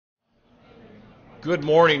Good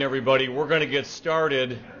morning, everybody. We're going to get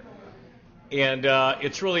started, and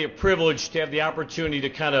it's really a privilege to have the opportunity to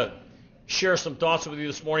kind of share some thoughts with you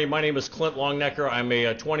this morning. My name is Clint Longnecker. I'm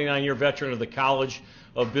a 29-year veteran of the College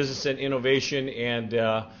of Business and Innovation and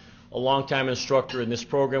a longtime instructor in this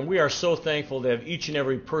program. We are so thankful to have each and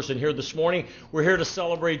every person here this morning. We're here to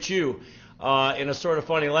celebrate you. And it's sort of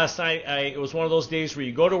funny. Last night, it was one of those days where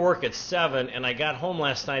you go to work at 7, and I got home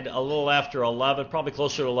last night a little after 11, probably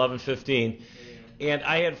closer to 11:15. And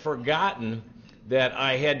I had forgotten that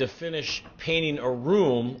I had to finish painting a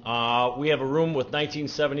room. We have a room with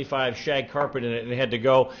 1975 shag carpet in it, and it had to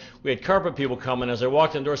go. We had carpet people coming. As I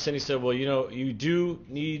walked in the door, Cindy said, well, you know, you do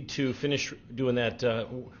need to finish doing that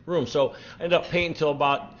room. So I ended up painting until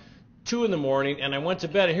about 2 in the morning, and I went to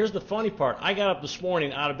bed. And here's the funny part. I got up this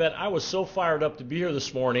morning out of bed. I was so fired up to be here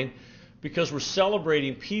this morning because we're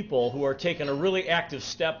celebrating people who are taking a really active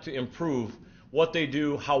step to improve what they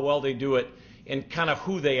do, how well they do it, and kind of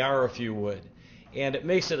who they are, if you would. And it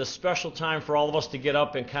makes it a special time for all of us to get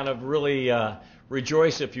up and kind of really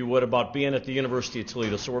rejoice, if you would, about being at the University of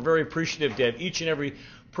Toledo. So we're very appreciative to have each and every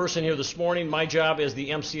person here this morning. My job as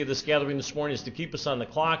the MC of this gathering this morning is to keep us on the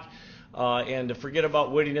clock and to forget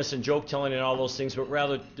about wittiness and joke telling and all those things, but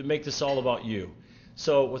rather to make this all about you.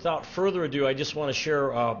 So without further ado, I just want to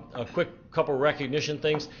share a quick couple recognition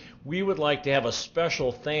things. We would like to have a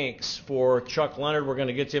special thanks for Chuck Leonard. We're going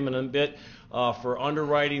to get to him in a bit. For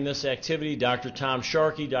underwriting this activity, Dr. Tom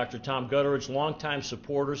Sharkey, Dr. Tom Gutteridge, longtime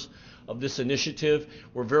supporters of this initiative.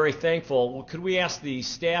 We're very thankful. Well, could we ask the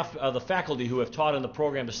staff, the faculty who have taught in the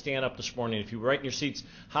program to stand up this morning? If you're right in your seats,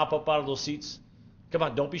 hop up out of those seats. Come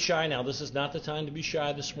on, don't be shy now. This is not the time to be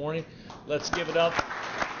shy this morning. Let's give it up.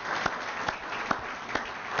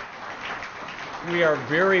 We are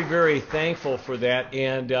very, very thankful for that,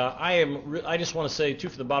 and I just want to say, too,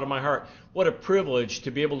 from the bottom of my heart, what a privilege to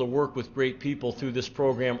be able to work with great people through this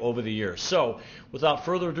program over the years. So, without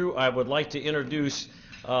further ado, I would like to introduce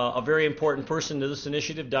a very important person to this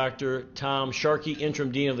initiative, Dr. Tom Sharkey,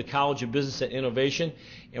 Interim Dean of the College of Business and Innovation,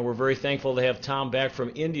 and we're very thankful to have Tom back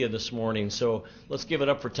from India this morning. So, let's give it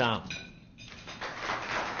up for Tom.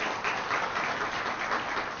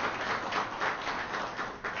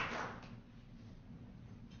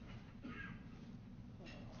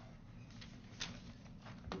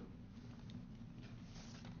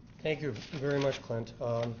 Thank you very much, Clint.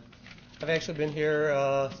 I've actually been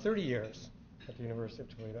here 30 years at the University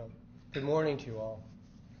of Toledo. Good morning to you all.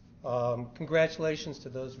 Congratulations to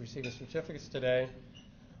those receiving certificates today.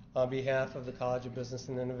 On behalf of the College of Business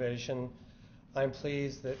and Innovation, I'm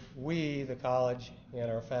pleased that we, the college, and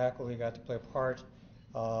our faculty got to play a part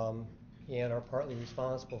and are partly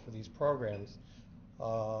responsible for these programs.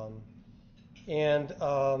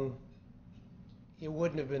 We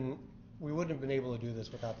wouldn't have been able to do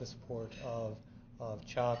this without the support of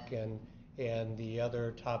Chuck and the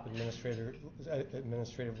other top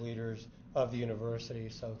administrative leaders of the university.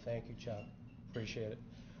 So thank you, Chuck. Appreciate it.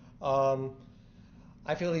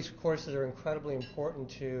 I feel these courses are incredibly important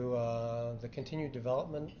to the continued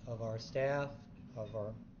development of our staff, of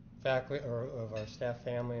our faculty, or of our staff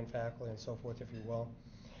family and faculty and so forth, if you will.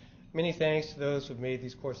 Many thanks to those who've made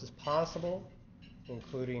these courses possible,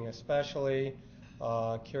 including especially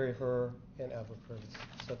Carrie Herr and Ever Curtis.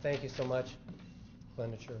 So thank you so much.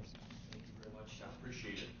 Clint, it's yours. Thank you very much, Tom.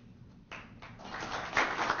 Appreciate it.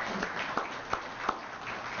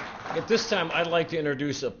 At this time, I'd like to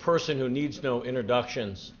introduce a person who needs no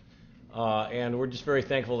introductions. And we're just very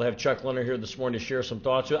thankful to have Chuck Leonard here this morning to share some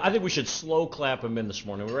thoughts. I think we should slow clap him in this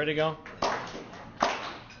morning. We ready to go?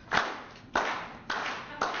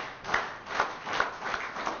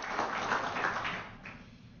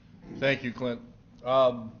 Thank you, Clint.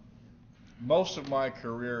 Most of my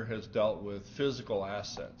career has dealt with physical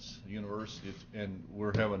assets, university, and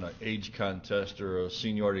we're having an age contest or a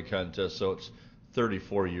seniority contest, so it's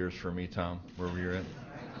 34 years for me, Tom, wherever you're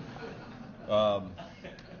at.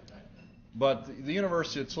 But the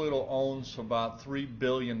University of Toledo owns about $3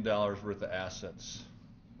 billion worth of assets,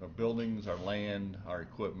 our buildings, our land, our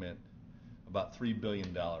equipment, about $3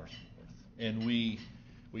 billion worth. And we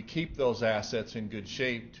keep those assets in good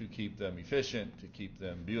shape to keep them efficient, to keep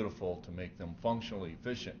them beautiful, to make them functionally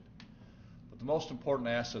efficient. But the most important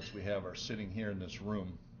assets we have are sitting here in this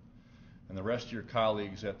room. And the rest of your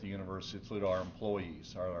colleagues at the University of Toledo, our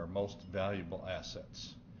employees, are our most valuable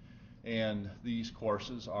assets. And these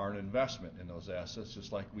courses are an investment in those assets,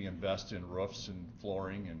 just like we invest in roofs and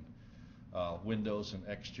flooring and windows and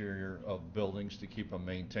exterior of buildings to keep them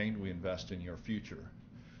maintained. We invest in your future.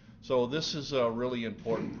 So this is a really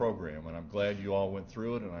important program, and I'm glad you all went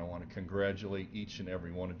through it, and I want to congratulate each and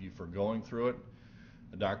every one of you for going through it.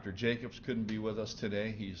 Dr. Jacobs couldn't be with us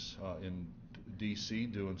today. He's in D.C.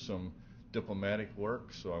 doing some diplomatic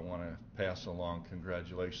work, so I want to pass along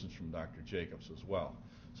congratulations from Dr. Jacobs as well.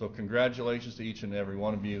 So congratulations to each and every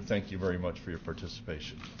one of you. Thank you very much for your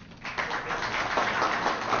participation.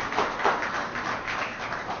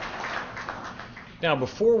 Now,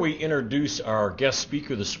 before we introduce our guest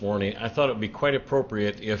speaker this morning, I thought it would be quite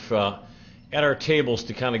appropriate if at our tables,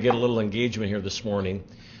 to kind of get a little engagement here this morning,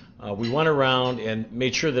 we went around and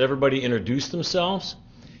made sure that everybody introduced themselves.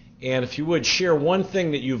 And if you would, share one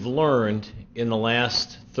thing that you've learned in the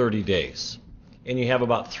last 30 days. And you have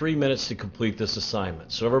about 3 minutes to complete this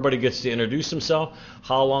assignment. So everybody gets to introduce themselves,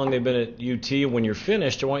 how long they've been at UT, and when you're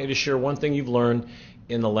finished, I want you to share one thing you've learned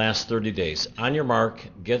in the last 30 days. On your mark,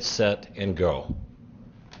 get set, and go.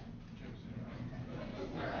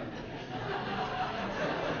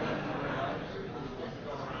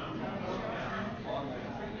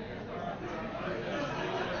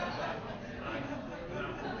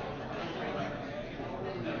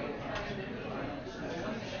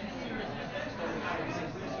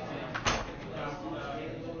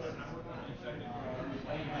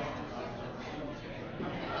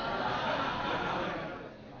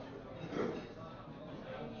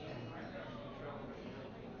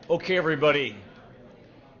 Okay, everybody.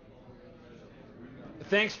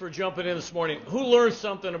 Thanks for jumping in this morning. Who learned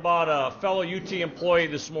something about a fellow UT employee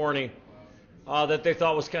this morning that they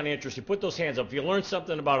thought was kind of interesting? Put those hands up. If you learned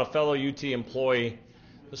something about a fellow UT employee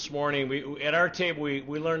this morning, at our table we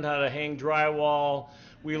learned how to hang drywall.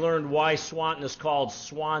 We learned why Swanton is called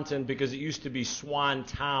Swanton, because it used to be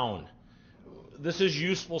Swantown. This is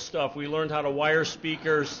useful stuff. We learned how to wire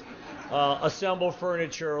speakers, assemble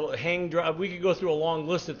furniture, we could go through a long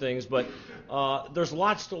list of things, but there's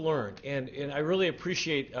lots to learn. And I really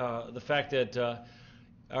appreciate the fact that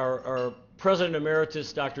our President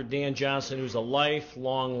Emeritus, Dr. Dan Johnson, who's a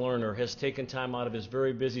lifelong learner, has taken time out of his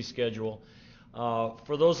very busy schedule.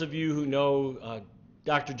 For those of you who know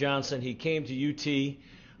Dr. Johnson, he came to UT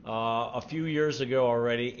a few years ago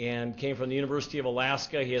already and came from the University of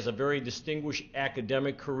Alaska. He has a very distinguished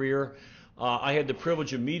academic career. I had the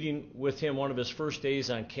privilege of meeting with him one of his first days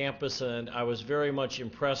on campus, and I was very much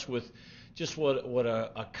impressed with just what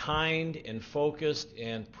a kind and focused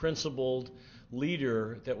and principled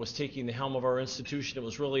leader that was taking the helm of our institution. It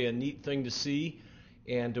was really a neat thing to see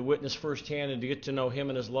and to witness firsthand and to get to know him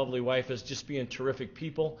and his lovely wife as just being terrific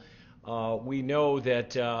people. We know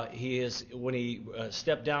that when he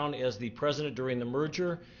stepped down as the president during the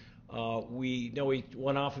merger, we know he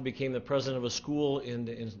went off and became the president of a school in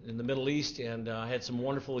the Middle East and had some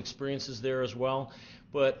wonderful experiences there as well.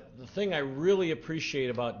 But the thing I really appreciate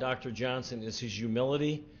about Dr. Johnson is his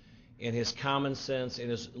humility and his common sense and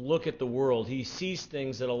his look at the world. He sees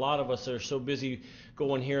things that a lot of us that are so busy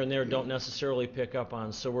going here and there don't necessarily pick up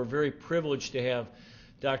on. So we're very privileged to have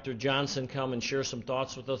Dr. Johnson come and share some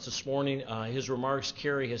thoughts with us this morning. His remarks,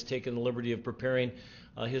 Carrie has taken the liberty of preparing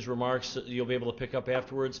his remarks you'll be able to pick up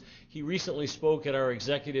afterwards. He recently spoke at our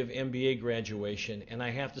executive MBA graduation, and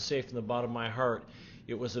I have to say from the bottom of my heart,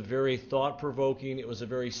 it was a very thought-provoking, it was a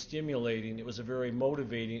very stimulating, it was a very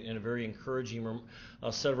motivating and a very encouraging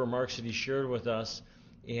set of remarks that he shared with us.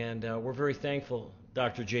 And we're very thankful,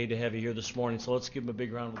 Dr. J, to have you here this morning. So let's give him a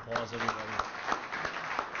big round of applause, everybody.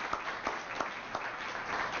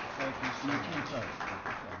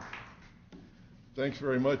 Thanks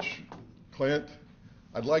very much, Clint.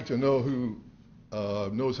 I'd like to know who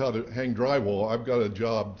knows how to hang drywall. I've got a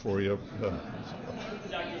job for you. Dr.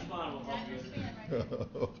 Spahn will help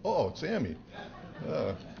you. Oh, Sammy.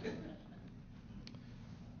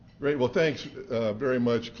 Great. Well, thanks very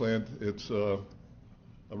much, Clint. It's a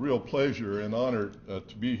real pleasure and honor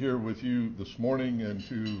to be here with you this morning and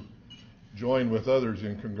to join with others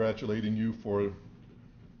in congratulating you for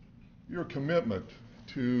your commitment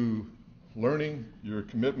to learning, your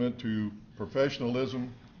commitment to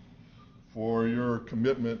professionalism, for your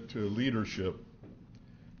commitment to leadership.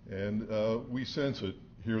 And we sense it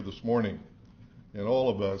here this morning. And all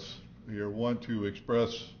of us here want to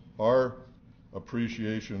express our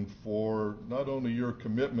appreciation for not only your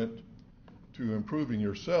commitment to improving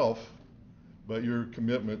yourself, but your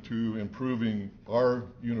commitment to improving our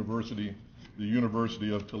university, the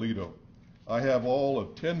University of Toledo. I have all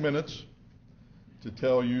of 10 minutes to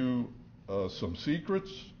tell you some secrets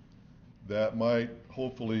that might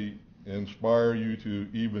hopefully inspire you to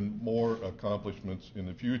even more accomplishments in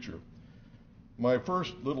the future. My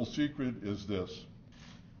first little secret is this,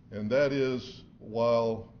 and that is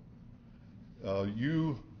while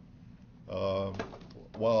you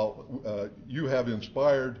have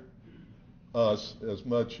inspired us as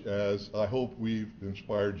much as I hope we've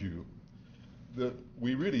inspired you,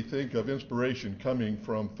 we really think of inspiration coming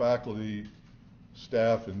from faculty,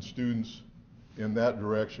 staff, and students in that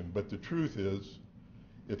direction. But the truth is,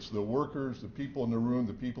 it's the workers, the people in the room,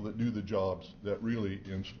 the people that do the jobs that really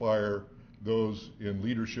inspire those in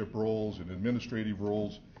leadership roles and administrative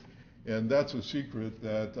roles. And that's a secret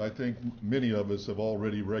that I think many of us have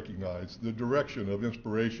already recognized. The direction of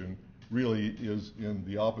inspiration really is in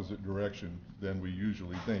the opposite direction than we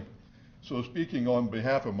usually think. So speaking on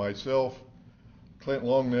behalf of myself, Clint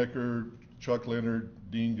Longnecker, Chuck Leonard,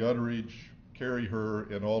 Dean Gutteridge, Carrie Herr,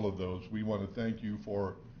 and all of those, we want to thank you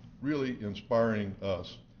for really inspiring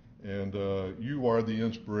us. And you are the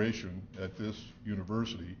inspiration at this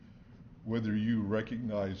university, whether you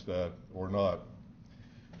recognize that or not.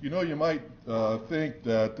 You know, you might think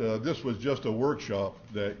that this was just a workshop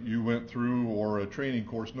that you went through or a training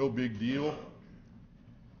course, no big deal.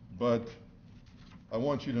 But I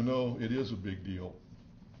want you to know it is a big deal.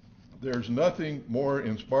 There's nothing more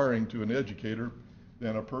inspiring to an educator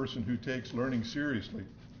than a person who takes learning seriously.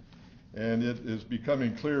 And it is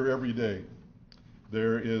becoming clear every day.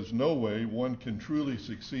 There is no way one can truly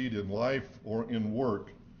succeed in life or in work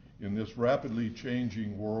in this rapidly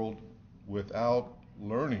changing world without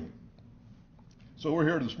learning. So we're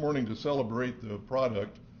here this morning to celebrate the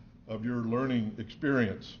product of your learning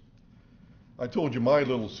experience. I told you my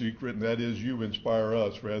little secret, and that is you inspire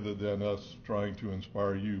us rather than us trying to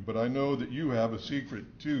inspire you. But I know that you have a secret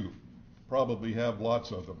too, probably have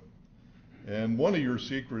lots of them. And one of your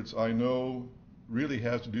secrets I know really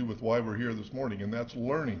has to do with why we're here this morning, and that's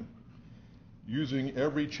learning. Using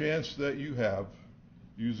every chance that you have,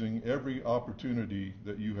 using every opportunity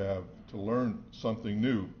that you have to learn something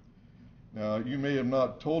new. Now, you may have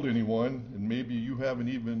not told anyone, and maybe you haven't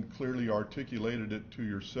even clearly articulated it to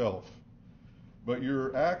yourself, but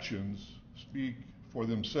your actions speak for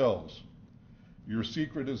themselves. Your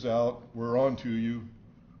secret is out. We're on to you.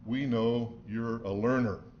 We know you're a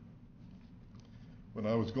learner. When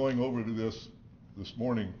I was going over to this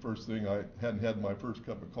morning, first thing, I hadn't had my first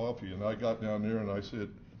cup of coffee, and I got down there and I said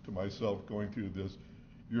to myself going through this,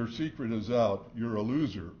 your secret is out. You're a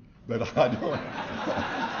loser. But I don't.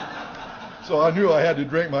 So I knew I had to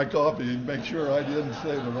drink my coffee and make sure I didn't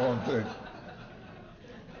say the wrong thing.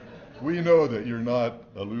 We know that you're not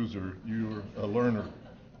a loser. You're a learner.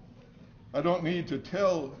 I don't need to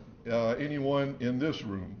tell anyone in this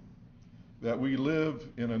room that we live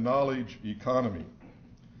in a knowledge economy.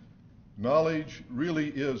 Knowledge really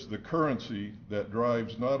is the currency that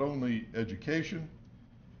drives not only education,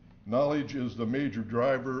 knowledge is the major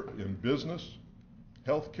driver in business,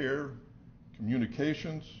 healthcare,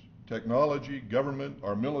 communications, technology, government,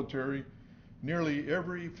 our military, nearly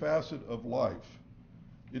every facet of life.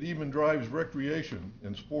 It even drives recreation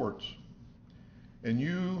and sports. And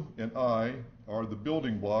you and I are the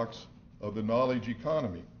building blocks of the knowledge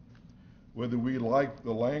economy. Whether we like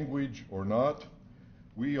the language or not,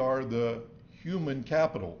 we are the human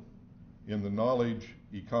capital in the knowledge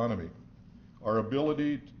economy. Our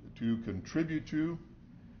ability to contribute to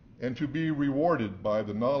and to be rewarded by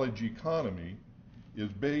the knowledge economy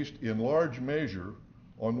is based in large measure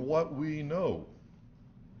on what we know,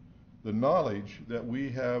 the knowledge that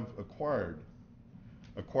we have acquired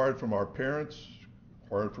from our parents,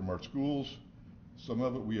 acquired from our schools. Some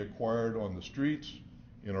of it we acquired on the streets,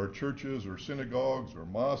 in our churches or synagogues or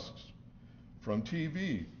mosques, from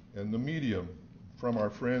TV and the media, from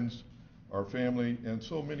our friends, our family, and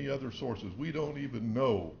so many other sources. We don't even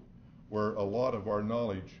know where a lot of our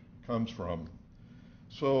knowledge comes from.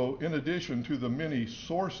 So in addition to the many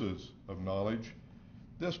sources of knowledge,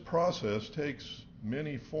 this process takes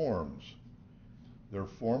many forms. They're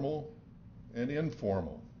formal and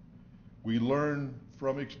informal. We learn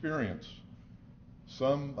from experience.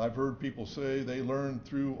 Some, I've heard people say they learn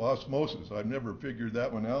through osmosis. I've never figured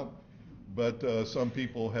that one out, but some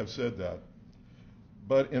people have said that.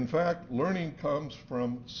 But in fact, learning comes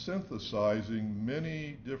from synthesizing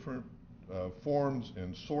many different forms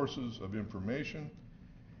and sources of information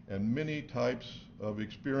and many types of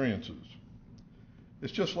experiences.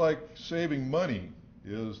 It's just like saving money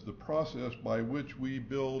is the process by which we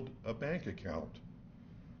build a bank account.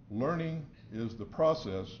 Learning is the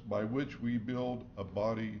process by which we build a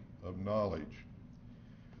body of knowledge.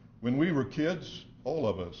 When we were kids, all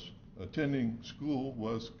of us, attending school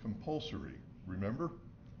was compulsory. Remember?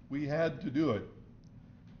 We had to do it.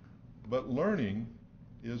 But learning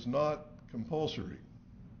is not compulsory.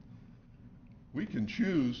 We can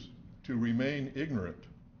choose to remain ignorant.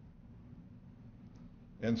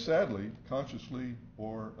 And sadly, consciously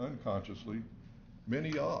or unconsciously,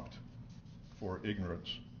 many opt for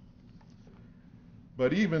ignorance.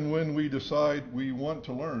 But even when we decide we want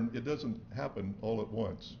to learn, it doesn't happen all at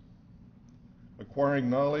once. Acquiring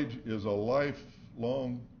knowledge is a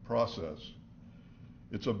lifelong process.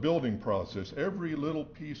 It's a building process. Every little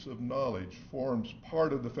piece of knowledge forms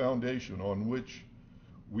part of the foundation on which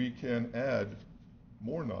we can add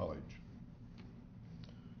more knowledge.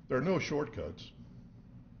 There are no shortcuts.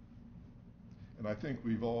 And I think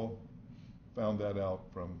we've all found that out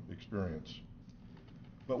from experience.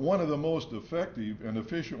 But one of the most effective and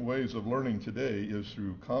efficient ways of learning today is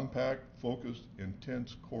through compact, focused,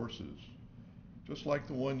 intense courses, just like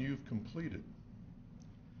the one you've completed.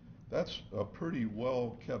 That's a pretty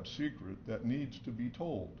well-kept secret that needs to be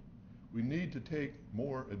told. We need to take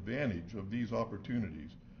more advantage of these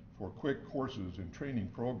opportunities for quick courses and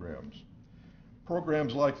training programs.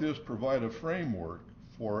 Programs like this provide a framework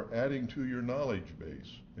for adding to your knowledge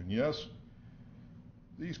base. And yes,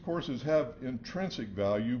 these courses have intrinsic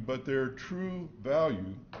value, but their true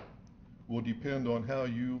value will depend on how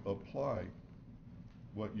you apply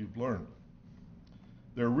what you've learned.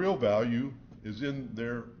 Their real value is in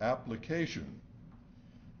their application.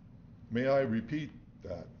 May I repeat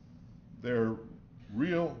that? Their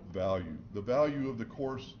real value, the value of the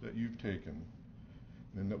course that you've taken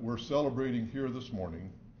and that we're celebrating here this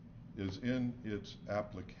morning, is in its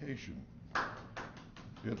application.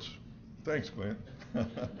 Thanks, Clint.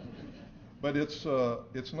 But it's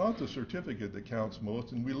not the certificate that counts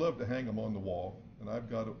most, and we love to hang them on the wall, and I've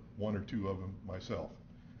got one or two of them myself.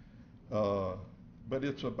 But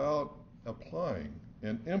it's about applying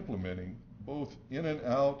and implementing both in and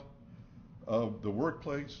out of the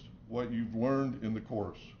workplace what you've learned in the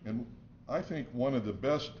course. And I think one of the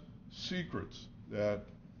best secrets that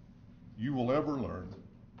you will ever learn,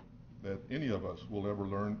 that any of us will ever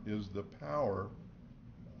learn, is the power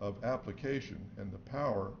of application and the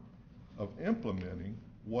power of implementing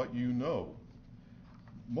what you know.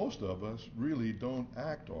 Most of us really don't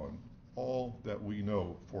act on all that we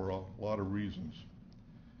know for a lot of reasons.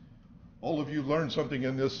 All of you learned something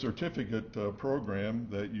in this certificate program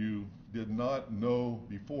that you did not know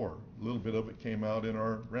before. A little bit of it came out in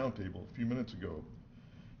our roundtable a few minutes ago.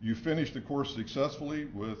 You finished the course successfully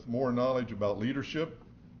with more knowledge about leadership,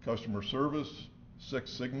 customer service, Six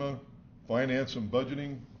Sigma, finance and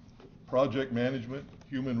budgeting, project management,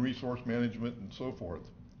 human resource management, and so forth.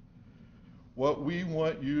 What we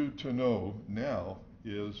want you to know now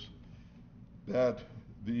is that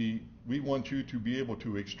we want you to be able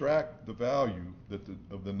to extract the value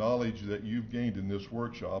of the knowledge that you've gained in this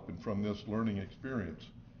workshop and from this learning experience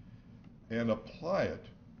and apply it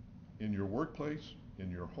in your workplace,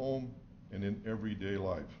 in your home, and in everyday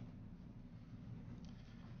life.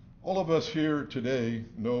 All of us here today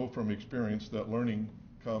know from experience that learning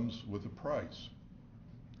comes with a price.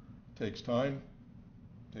 It takes time,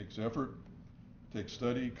 takes effort, takes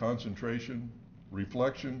study, concentration,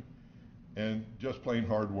 reflection, and just plain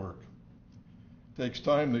hard work. It takes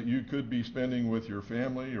time that you could be spending with your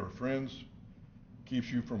family or friends,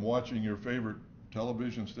 keeps you from watching your favorite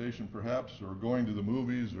television station perhaps, or going to the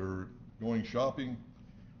movies, or going shopping,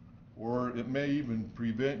 or it may even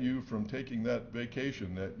prevent you from taking that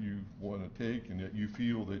vacation that you want to take and that you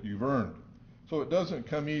feel that you've earned. So it doesn't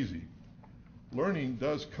come easy. Learning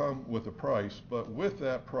does come with a price, but with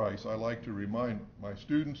that price, I like to remind my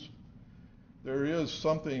students, there is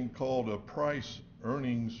something called a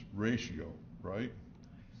price-earnings ratio, right?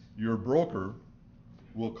 Your broker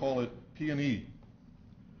will call it P&E.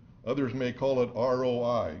 Others may call it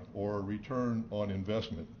ROI, or return on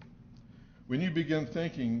investment. When you begin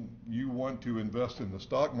thinking you want to invest in the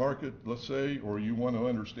stock market, let's say, or you want to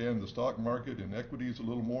understand the stock market and equities a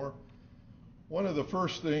little more, one of the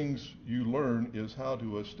first things you learn is how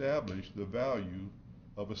to establish the value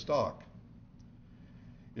of a stock.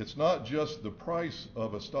 It's not just the price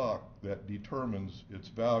of a stock that determines its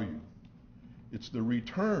value. It's the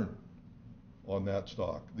return on that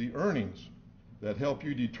stock, the earnings that help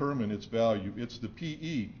you determine its value. It's the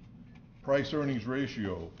PE, price earnings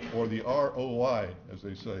ratio, or the ROI, as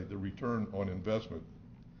they say, the return on investment.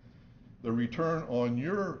 The return on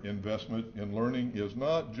your investment in learning is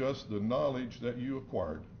not just the knowledge that you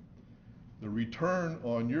acquired. The return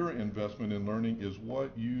on your investment in learning is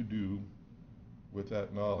what you do with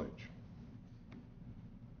that knowledge.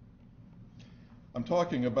 I'm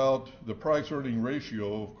talking about the price-earning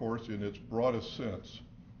ratio, of course, in its broadest sense.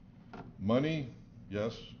 Money,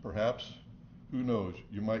 yes, perhaps. Who knows?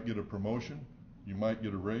 You might get a promotion. You might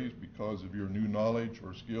get a raise because of your new knowledge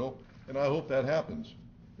or skill, and I hope that happens.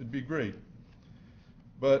 It'd be great.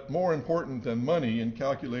 But more important than money in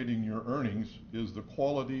calculating your earnings is the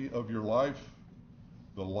quality of your life,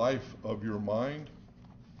 the life of your mind,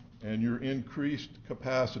 and your increased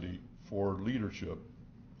capacity for leadership.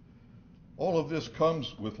 All of this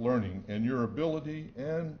comes with learning and your ability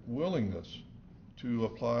and willingness to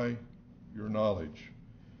apply your knowledge.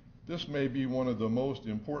 This may be one of the most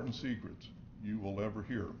important secrets you will ever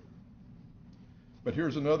hear. But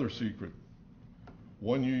here's another secret,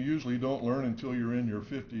 one you usually don't learn until you're in your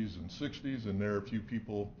 50s and 60s, and there are a few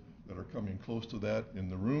people that are coming close to that in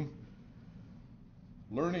the room.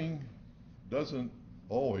 Learning doesn't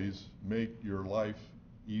always make your life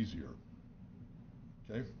easier.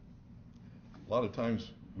 Okay? A lot of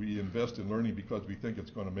times we invest in learning because we think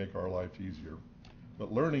it's going to make our life easier.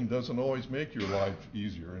 But learning doesn't always make your life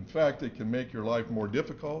easier. In fact, it can make your life more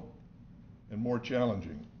difficult and more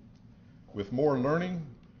challenging. With more learning,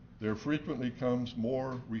 there frequently comes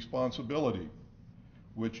more responsibility,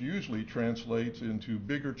 which usually translates into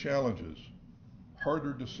bigger challenges,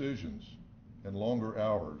 harder decisions, and longer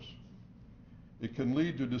hours. It can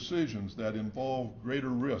lead to decisions that involve greater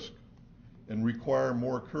risk and require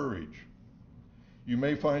more courage. You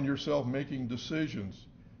may find yourself making decisions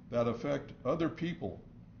that affect other people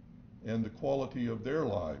and the quality of their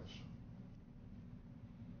lives.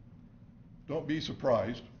 Don't be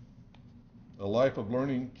surprised. A life of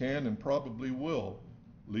learning can and probably will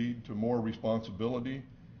lead to more responsibility,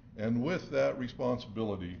 and with that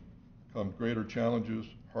responsibility come greater challenges,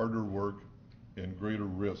 harder work, and greater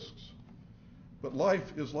risks. But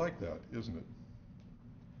life is like that, isn't it?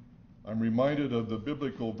 I'm reminded of the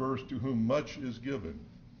biblical verse, "To whom much is given,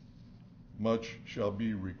 much shall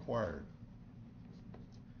be required."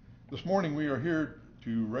 This morning we are here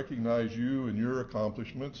to recognize you and your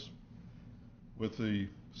accomplishments with the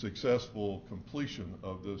successful completion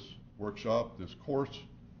of this workshop, this course.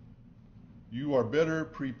 You are better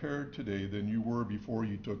prepared today than you were before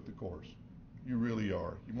you took the course. You really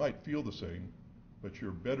are. You might feel the same, but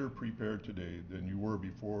you're better prepared today than you were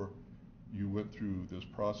before you went through this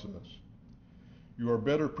process. You are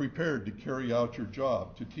better prepared to carry out your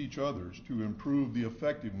job, to teach others, to improve the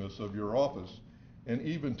effectiveness of your office, and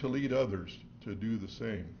even to lead others to do the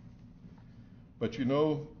same. But you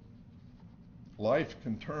know, life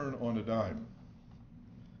can turn on a dime,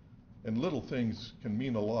 and little things can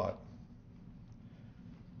mean a lot.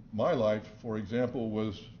 My life, for example,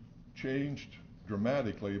 was changed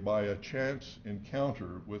dramatically by a chance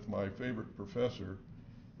encounter with my favorite professor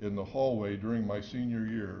in the hallway during my senior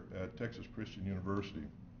year at Texas Christian University.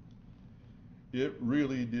 It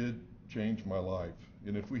really did change my life,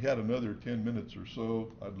 and if we had another 10 minutes or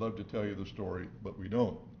so, I'd love to tell you the story, but we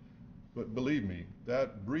don't. But believe me,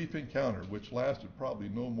 that brief encounter, which lasted probably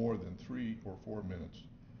no more than 3 or 4 minutes,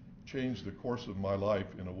 changed the course of my life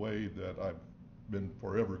in a way that I've been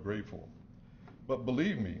forever grateful. But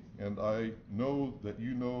believe me, and I know that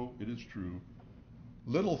you know it is true,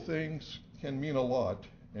 little things can mean a lot,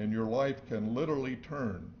 and your life can literally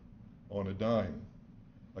turn on a dime,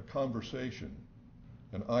 a conversation,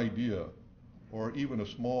 an idea, or even a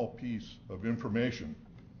small piece of information.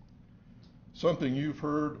 Something you've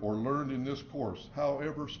heard or learned in this course,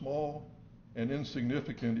 however small and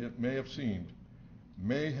insignificant it may have seemed,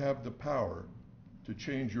 may have the power to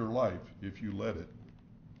change your life if you let it.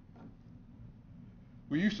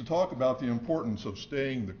 We used to talk about the importance of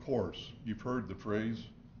staying the course. You've heard the phrase.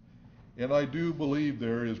 And I do believe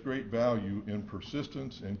there is great value in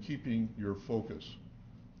persistence and keeping your focus.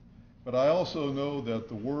 But I also know that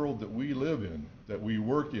the world that we live in, that we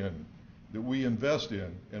work in, that we invest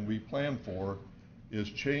in and we plan for is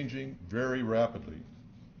changing very rapidly.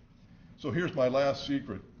 So here's my last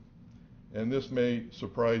secret, and this may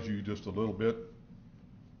surprise you just a little bit.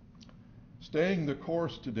 Staying the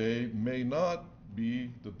course today may not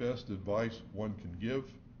be the best advice one can give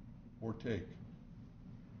or take.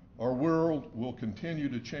 Our world will continue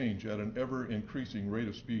to change at an ever-increasing rate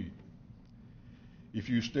of speed. If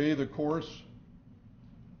you stay the course,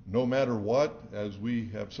 no matter what, as we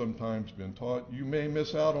have sometimes been taught, you may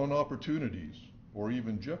miss out on opportunities or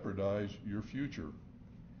even jeopardize your future.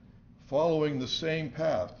 Following the same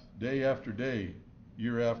path day after day,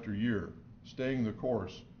 year after year, staying the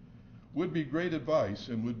course, would be great advice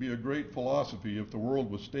and would be a great philosophy if the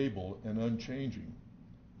world was stable and unchanging.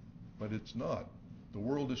 But it's not. The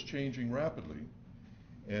world is changing rapidly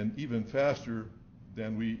and even faster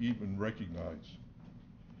than we even recognize.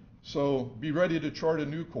 So be ready to chart a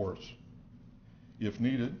new course if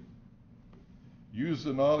needed. Use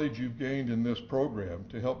the knowledge you've gained in this program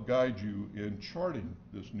to help guide you in charting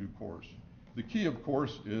this new course. The key, of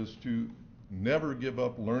course, is to never give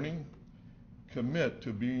up learning, commit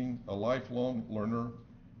to being a lifelong learner,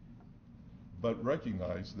 but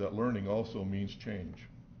recognize that learning also means change.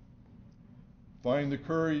 Find the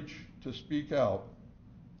courage to speak out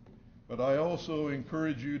But I also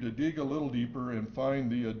encourage you to dig a little deeper and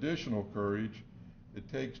find the additional courage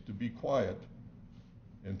it takes to be quiet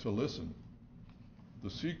and to listen. The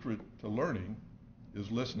secret to learning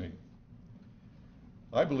is listening.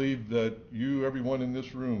 I believe that you, everyone in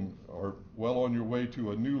this room, are well on your way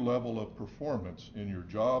to a new level of performance in your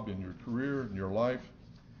job, in your career, in your life.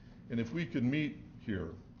 And if we could meet here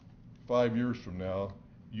 5 years from now,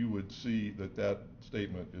 you would see that that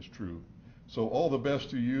statement is true. So all the best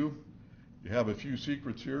to you. You have a few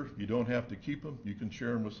secrets here. You don't have to keep them. You can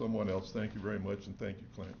share them with someone else. Thank you very much, and thank you,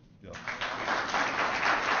 Clint. Yeah.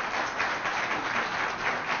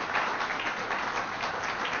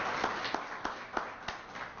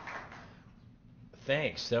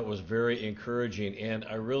 Thanks. That was very encouraging, and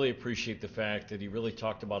I really appreciate the fact that he really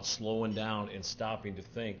talked about slowing down and stopping to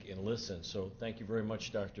think and listen. So thank you very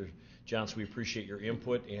much, Dr. Johnson. We appreciate your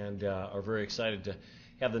input and are very excited to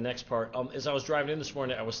have the next part. As I was driving in this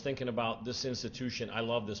morning, I was thinking about this institution. I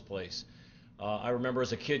love this place. I remember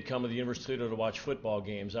as a kid coming to the University of Toledo to watch football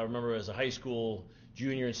games. I remember as a high school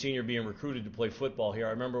junior and senior being recruited to play football here.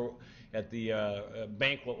 I remember at the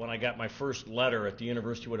banquet when I got my first letter at the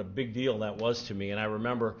university, what a big deal that was to me. And I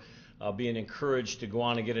remember being encouraged to go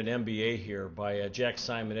on and get an MBA here by Jack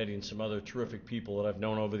Simonetti and some other terrific people that I've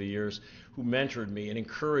known over the years who mentored me and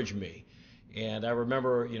encouraged me. And I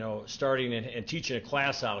remember, starting and teaching a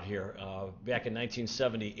class out here back in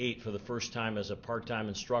 1978 for the first time as a part-time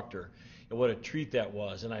instructor, and what a treat that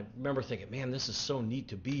was. And I remember thinking, man, this is so neat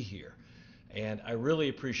to be here. And I really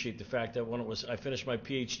appreciate the fact that when I finished my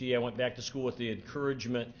PhD, I went back to school with the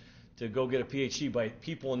encouragement to go get a PhD by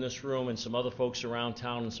people in this room and some other folks around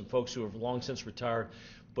town and some folks who have long since retired,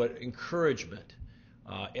 but encouragement.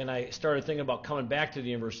 And I started thinking about coming back to the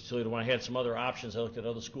University of Toledo when I had some other options. I looked at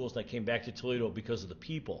other schools, and I came back to Toledo because of the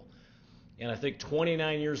people. And I think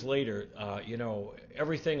 29 years later,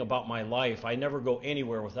 everything about my life, I never go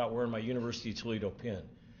anywhere without wearing my University of Toledo pin,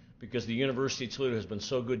 because the University of Toledo has been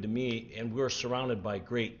so good to me, and we're surrounded by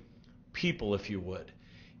great people, if you would.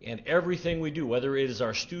 And everything we do, whether it is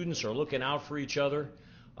our students or looking out for each other,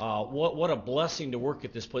 what a blessing to work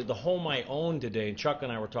at this place. The home I own today, and Chuck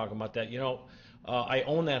and I were talking about that, I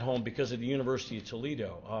own that home because of the University of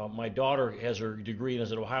Toledo. My daughter has her degree and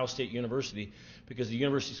is at Ohio State University because the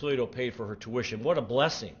University of Toledo paid for her tuition. What a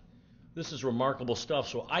blessing. This is remarkable stuff.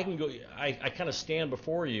 So I kind of stand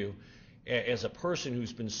before you as a person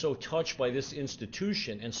who's been so touched by this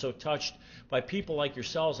institution and so touched by people like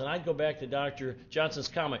yourselves. And I'd go back to Dr. Johnson's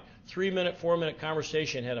comment, 3-minute, 4-minute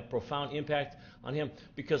conversation had a profound impact on him.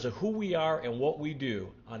 Because of who we are and what we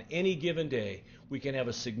do on any given day, we can have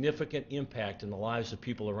a significant impact in the lives of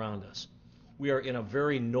people around us. We are in a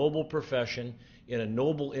very noble profession, in a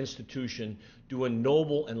noble institution, doing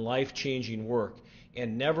noble and life-changing work.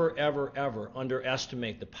 And never, ever, ever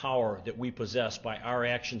underestimate the power that we possess by our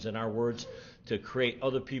actions and our words to create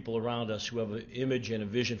other people around us who have an image and a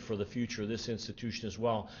vision for the future of this institution as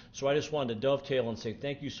well. So I just wanted to dovetail and say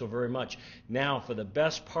thank you so very much. Now, for the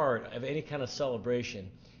best part of any kind of celebration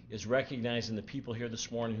is recognizing the people here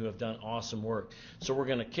this morning who have done awesome work. So we're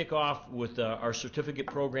going to kick off with our certificate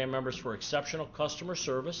program members for exceptional customer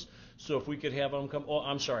service. So if we could have them come. Oh,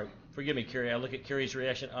 I'm sorry. Forgive me, Carrie. I look at Carrie's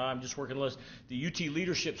reaction. I'm just working the list. The UT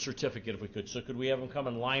Leadership Certificate, if we could. So could we have them come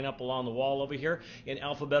and line up along the wall over here in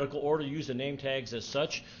alphabetical order? Use the name tags as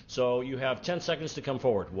such. So you have 10 seconds to come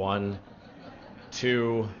forward. 1,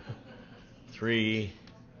 2, 3,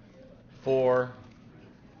 4,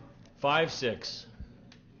 5, 6,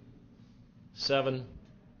 7,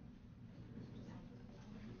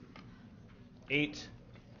 8,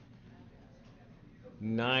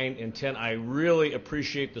 9, and 10. I really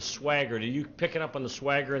appreciate the swagger. Are you picking up on the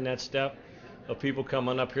swagger in that step of people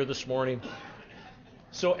coming up here this morning?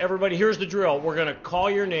 So everybody, here's the drill. We're going to call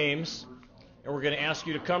your names, and we're going to ask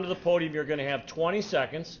you to come to the podium. You're going to have 20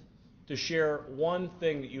 seconds to share one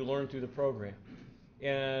thing that you learned through the program.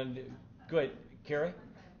 And good. Carrie?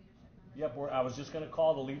 Yep, I was just going to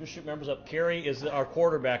call the leadership members up. Carrie is our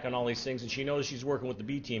quarterback on all these things, and she knows she's working with the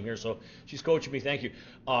B team here, so she's coaching me. Thank you.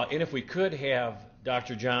 And if we could have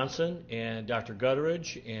Dr. Johnson and Dr.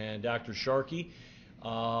 Gutteridge and Dr. Sharkey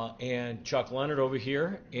and Chuck Leonard over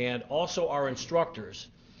here, and also our instructors.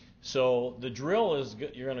 So the drill is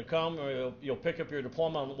you're going to come, you'll pick up your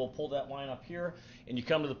diploma, and we'll pull that line up here, and you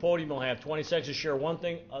come to the podium. You'll have 20 seconds to share one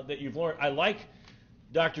thing that you've learned. I like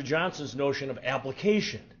Dr. Johnson's notion of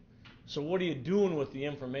application. So what are you doing with the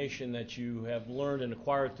information that you have learned and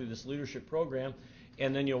acquired through this leadership program?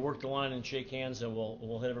 And then you'll work the line and shake hands, and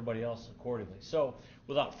we'll hit everybody else accordingly. So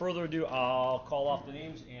without further ado, I'll call off the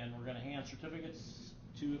names, and we're going to hand certificates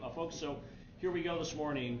to folks. So here we go this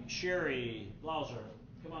morning. Sherry Blauser.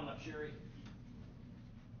 Come on up, Sherry.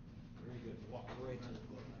 Very good. Walk right to the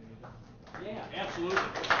book. Yeah, absolutely.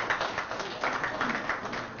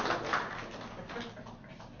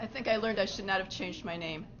 I think I learned I should not have changed my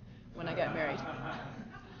name when I got married.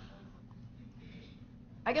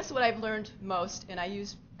 I guess what I've learned most, and I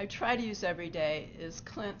try to use every day, is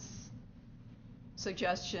Clint's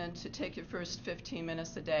suggestion to take your first 15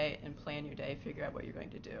 minutes a day and plan your day, figure out what you're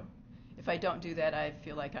going to do. If I don't do that, I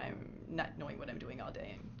feel like I'm not knowing what I'm doing all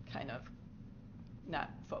day and kind of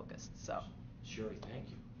not focused. So, Sherry, thank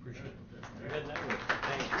you. Appreciate it. Good network.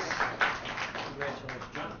 Thank you. Congratulations,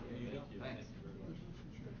 John. There you go. Thanks.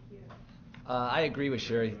 I agree with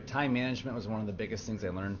Sherry. Time management was one of the biggest things I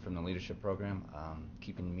learned from the leadership program.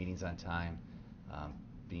 Keeping meetings on time,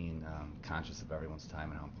 being conscious of everyone's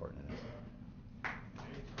time and how important it is.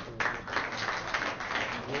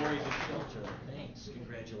 Lori DeFilter, thanks.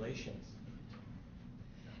 Congratulations.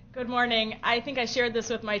 Good morning. I think I shared this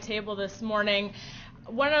with my table this morning.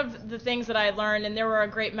 One of the things that I learned, and there were a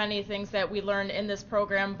great many things that we learned in this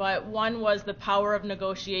program, but one was the power of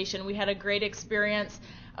negotiation. We had a great experience.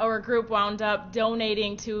 Our group wound up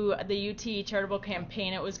donating to the UT charitable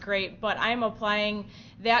campaign. It was great, but I'm applying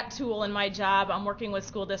that tool in my job. I'm working with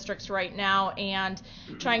school districts right now and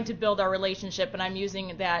trying to build our relationship, and I'm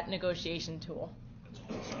using that negotiation tool.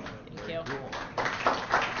 Thank you. Cool.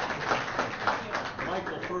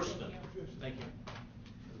 Michael Furston, thank you.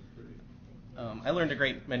 I learned a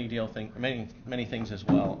great many things as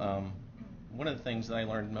well. One of the things that I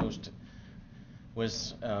learned most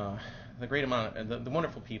was the great amount, the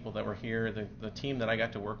wonderful people that were here. The team that I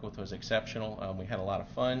got to work with was exceptional. We had a lot of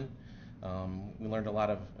fun. We learned a lot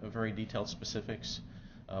of very detailed specifics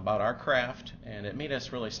about our craft, and it made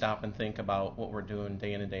us really stop and think about what we're doing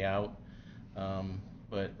day in and day out.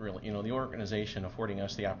 But really, the organization affording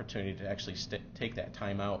us the opportunity to actually take that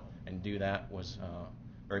time out and do that was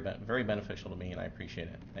very beneficial to me, and I appreciate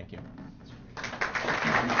it. Thank you.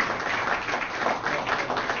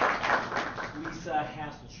 Lisa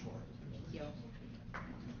Hasselshort.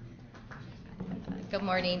 Good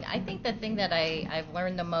morning. I think the thing that I've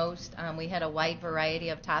learned the most, we had a wide variety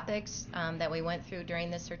of topics that we went through during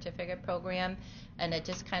the certificate program, and it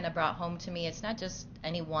just kind of brought home to me, it's not just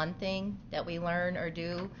any one thing that we learn or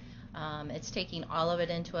do. It's taking all of it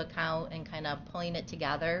into account and kind of pulling it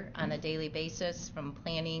together on a daily basis, from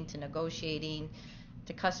planning to negotiating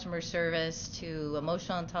to customer service to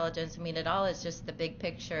emotional intelligence. I mean, it all is just the big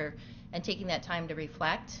picture, and taking that time to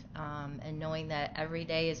reflect and knowing that every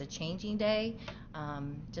day is a changing day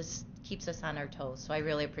just keeps us on our toes. So I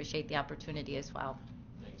really appreciate the opportunity as well.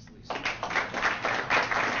 Thanks, Lisa.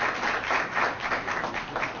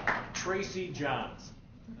 Tracy Johns.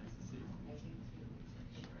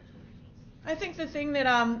 I think the thing that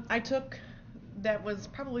I took that was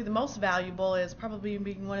probably the most valuable is probably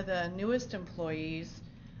being one of the newest employees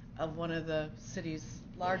of one of the city's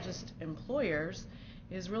largest employers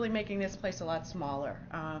is really making this place a lot smaller.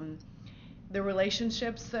 The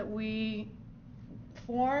relationships that we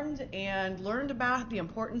formed and learned about, the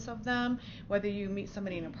importance of them, whether you meet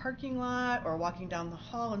somebody in a parking lot or walking down the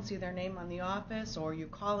hall and see their name on the office, or you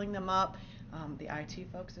calling them up, the IT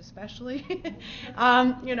folks especially.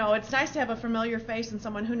 It's nice to have a familiar face and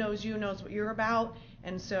someone who knows you, knows what you're about,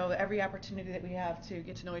 and so every opportunity that we have to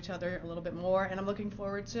get to know each other a little bit more, and I'm looking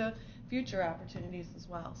forward to future opportunities as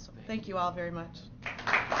well. So thank you all very much.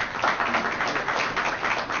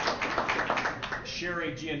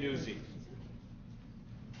 Sherry Giannuzzi.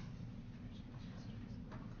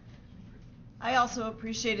 I also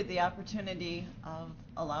appreciated the opportunity of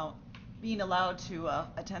being allowed to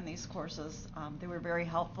attend these courses. They were very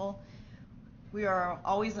helpful. We are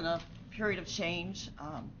always in a period of change,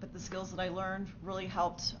 but the skills that I learned really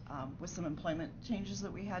helped with some employment changes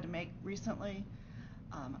that we had to make recently.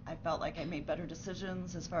 I felt like I made better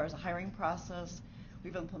decisions as far as a hiring process.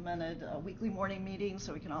 We've implemented weekly morning meetings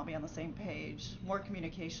so we can all be on the same page, more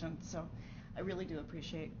communication. So I really do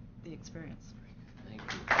appreciate the experience. Thank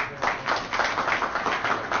you.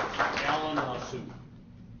 Alan Masu.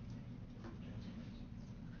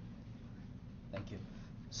 Thank you.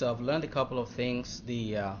 So I've learned a couple of things.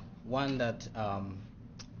 The one that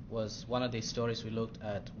was one of the stories we looked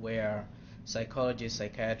at where psychologists,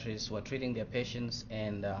 psychiatrists were treating their patients,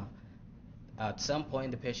 and at some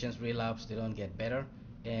point the patients relapse, they don't get better,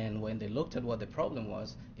 and when they looked at what the problem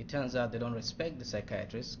was, it turns out they don't respect the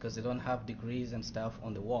psychiatrists because they don't have degrees and stuff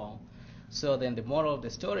on the wall. So then the moral of the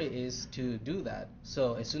story is to do that.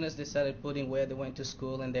 So as soon as they started putting where they went to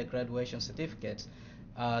school and their graduation certificates,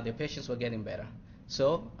 their patients were getting better.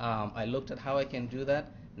 So I looked at how I can do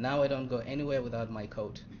that. Now I don't go anywhere without my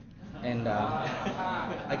coat. And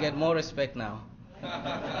I get more respect now.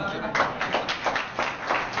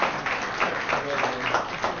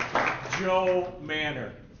 Joe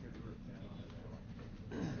Manor.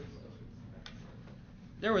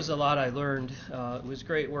 There was a lot I learned. It was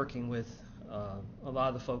great working with a lot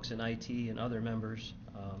of the folks in IT and other members.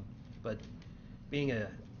 But being an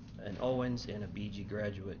Owens and a BG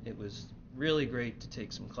graduate, it was really great to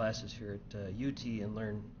take some classes here at UT and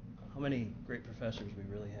learn how many great professors we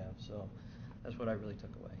really have. So that's what I really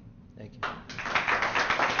took away. Thank you.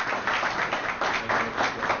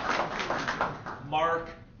 Mark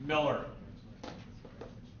Miller.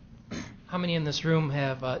 How many in this room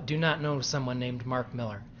have do not know someone named Mark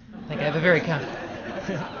Miller? I think I have a very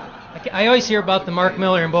I always hear about the Mark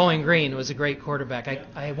Miller in Bowling Green. It was a great quarterback.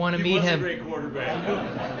 I want to meet him. He was a great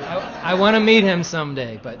quarterback. I want to meet him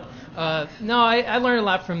someday. But no, I learned a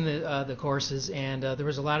lot from the courses, and there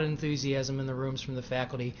was a lot of enthusiasm in the rooms from the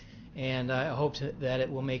faculty. And I hope that it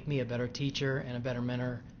will make me a better teacher and a better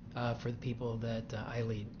mentor for the people that I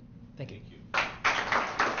lead. Thank you.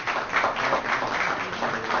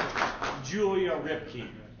 Julia Ripke.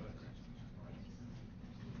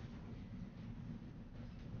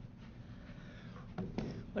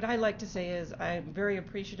 What I'd like to say is I'm very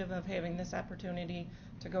appreciative of having this opportunity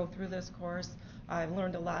to go through this course. I've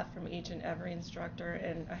learned a lot from each and every instructor,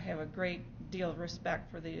 and I have a great deal of respect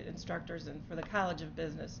for the instructors and for the College of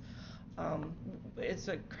Business. It's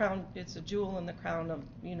a jewel in the crown of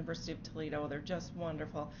University of Toledo. They're just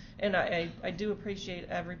wonderful, and I do appreciate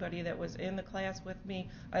everybody that was in the class with me.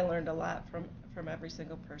 I learned a lot from every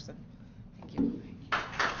single person. Thank you.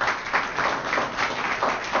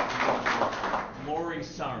 Lori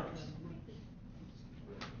Sarnes.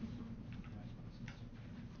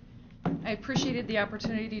 I appreciated the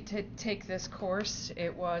opportunity to take this course.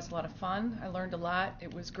 It was a lot of fun. I learned a lot.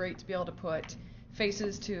 It was great to be able to put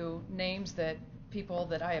faces to names that people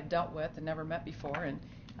that I have dealt with and never met before, and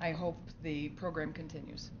I hope the program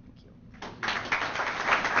continues. Thank you.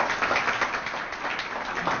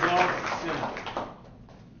 Doug Simmons.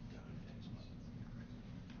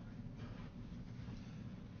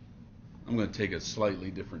 I'm going to take a slightly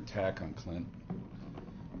different tack on Clint.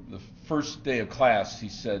 The first day of class, he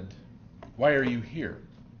said, "Why are you here?"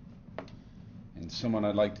 And someone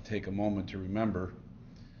I'd like to take a moment to remember,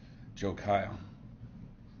 Joe Kyle,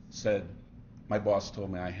 said, "My boss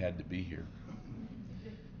told me I had to be here."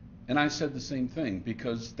 And I said the same thing,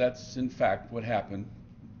 because that's in fact what happened.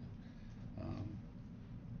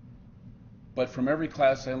 But from every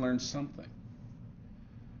class I learned something.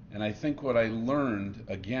 And I think what I learned,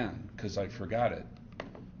 again, because I forgot it,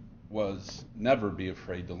 was never be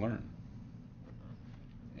afraid to learn.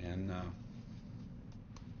 And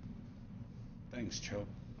thanks, Joe.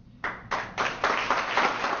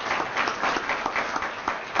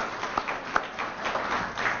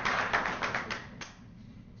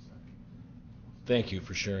 Thank you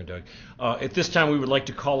for sharing, Doug. At this time, we would like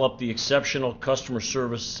to call up the exceptional customer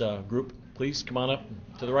service group. Please come on up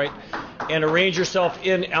to the right and arrange yourself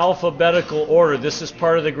in alphabetical order. This is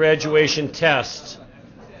part of the graduation test.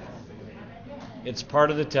 It's part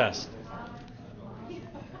of the test.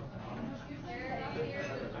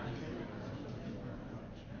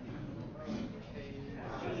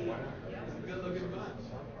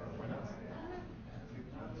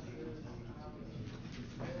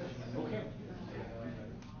 Okay.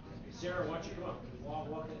 Sarah, why don't you come up?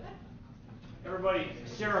 Walk in. Everybody,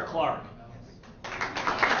 Sarah Clark.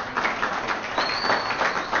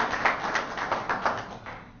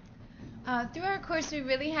 Through our course, we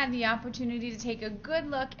really had the opportunity to take a good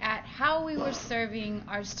look at how we were serving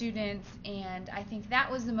our students, and I think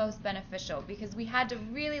that was the most beneficial because we had to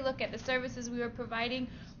really look at the services we were providing.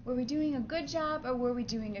 Were we doing a good job or were we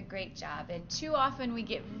doing a great job? And too often we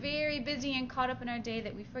get very busy and caught up in our day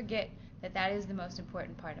that we forget that that is the most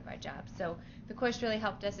important part of our job. So the course really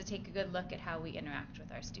helped us to take a good look at how we interact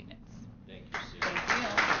with our students. Thank you, Sarah. Thank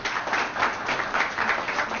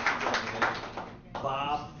you.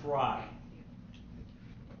 Bob Fry.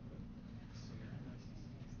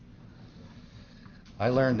 I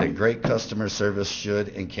learned that great customer service should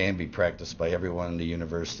and can be practiced by everyone in the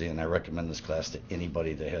university, and I recommend this class to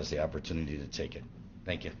anybody that has the opportunity to take it.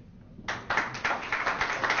 Thank you.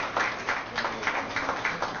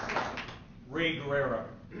 Ray Guerrero.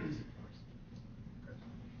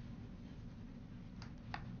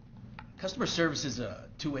 Customer service is a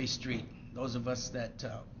two-way street. Those of us that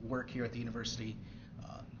work here at the university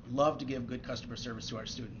love to give good customer service to our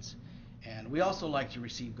students. And we also like to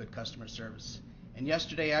receive good customer service. And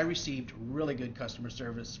yesterday I received really good customer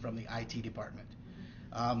service from the IT department.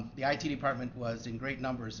 The IT department was in great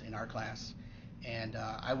numbers in our class. And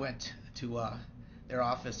I went to their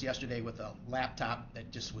office yesterday with a laptop that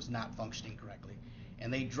just was not functioning correctly.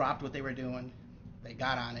 And they dropped what they were doing, they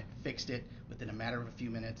got on it, fixed it within a matter of a few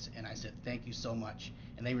minutes, and I said, thank you so much.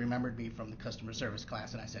 And they remembered me from the customer service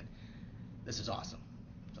class, and I said, this is awesome.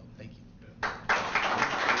 So thank you.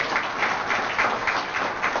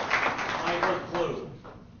 Michael Clue.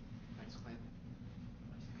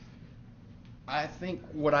 I think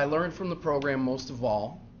what I learned from the program most of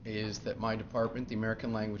all is that my department, the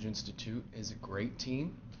American Language Institute, is a great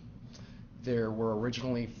team. There were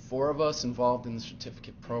originally 4 of us involved in the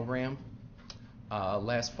certificate program.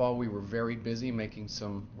 Last fall we were very busy making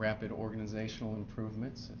some rapid organizational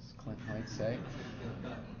improvements, as Clint might say.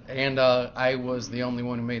 And I was the only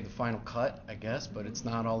one who made the final cut, I guess, but it's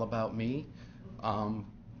not all about me.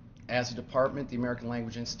 As a department, the American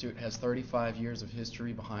Language Institute has 35 years of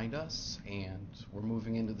history behind us, and we're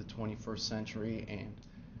moving into the 21st century and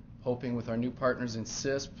hoping with our new partners in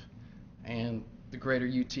CISP and the greater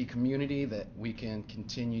UT community that we can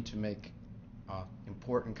continue to make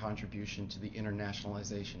important contribution to the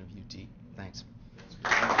internationalization of UT. Thanks.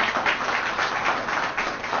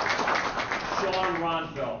 Sean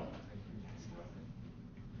Ronfeld.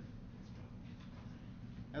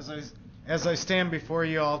 As I stand before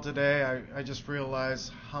you all today, I just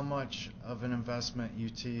realize how much of an investment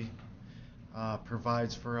UT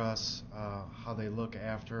provides for us, how they look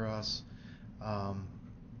after us,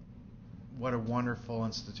 what a wonderful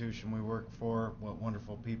institution we work for, what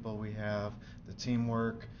wonderful people we have, the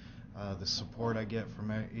teamwork, the support I get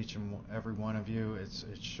from each and every one of you. It's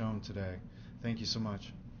shown today. Thank you so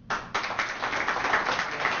much.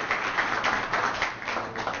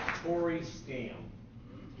 Tori Stam.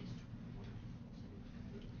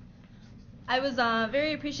 I was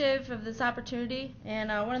very appreciative of this opportunity, and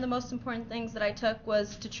one of the most important things that I took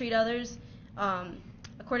was to treat others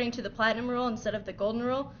according to the platinum rule instead of the golden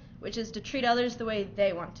rule, which is to treat others the way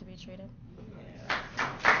they want to be treated.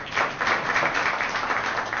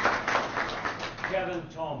 Kevin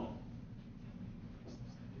Tallman.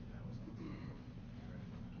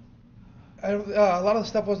 A lot of the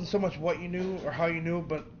stuff wasn't so much what you knew or how you knew,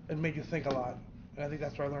 but it made you think a lot. And I think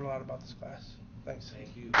that's where I learned a lot about this class. Thanks.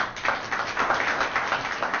 Thank you.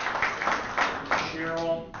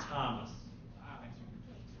 Cheryl Thomas.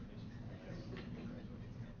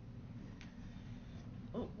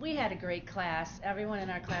 We had a great class. Everyone in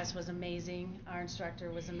our class was amazing. Our instructor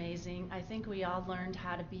was amazing. I think we all learned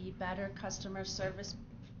how to be better customer service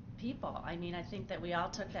people. I mean, I think that we all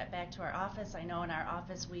took that back to our office. I know in our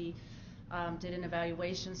office we did an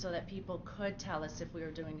evaluation so that people could tell us if we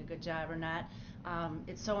were doing a good job or not.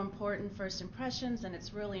 It's so important, first impressions, and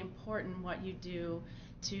it's really important what you do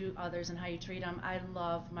to others and how you treat them. I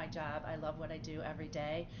love my job. I love what I do every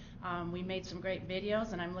day. We made some great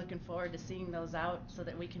videos, and I'm looking forward to seeing those out so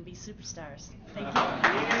that we can be superstars. Thank you.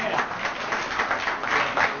 Yeah.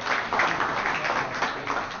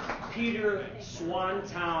 Peter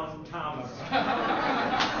Swantown Thomas.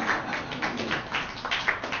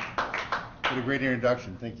 What a great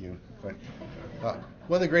introduction. Thank you. But,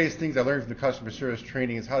 one of the greatest things I learned from the customer service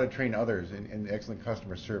training is how to train others in excellent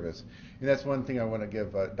customer service. And that's one thing I want to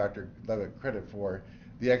give Dr. Levitt credit for,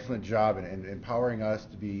 the excellent job in empowering us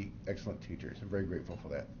to be excellent teachers. I'm very grateful for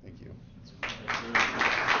that. Thank you.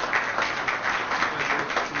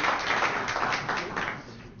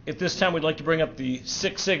 At this time, we'd like to bring up the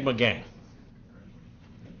Six Sigma gang.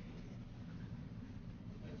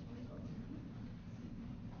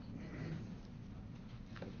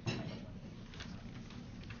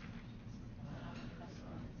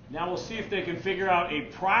 Now we'll see if they can figure out a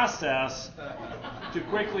process to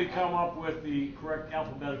quickly come up with the correct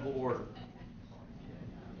alphabetical order.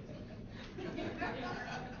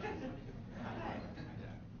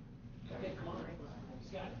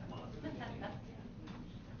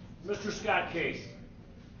 Mr. Scott Case.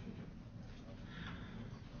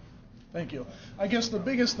 Thank you. I guess the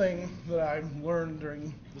biggest thing that I learned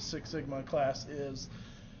during the Six Sigma class is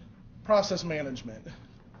process management.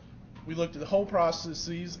 We looked at the whole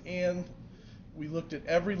processes, and we looked at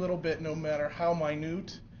every little bit, no matter how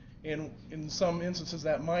minute. And in some instances,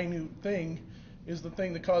 that minute thing is the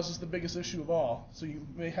thing that causes the biggest issue of all. So you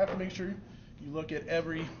may have to make sure you look at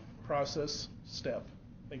every process step.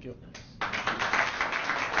 Thank you.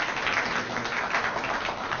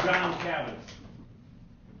 John Cabot.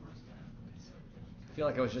 I feel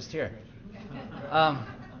like I was just here.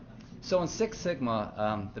 So in Six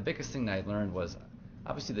Sigma, the biggest thing that I learned was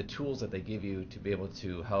obviously the tools that they give you to be able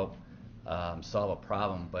to help solve a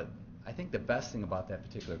problem, but I think the best thing about that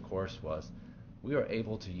particular course was we were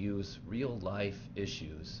able to use real life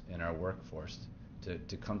issues in our workforce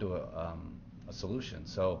to come to a solution.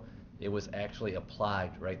 So It was actually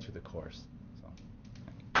applied right through the course.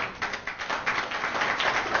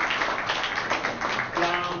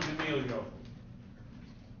 John D'Amelio.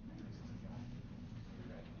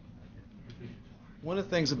 One of the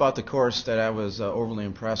things about the course that I was overly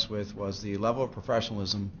impressed with was the level of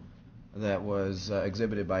professionalism that was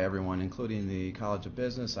exhibited by everyone, including the College of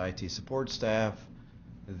Business, IT support staff,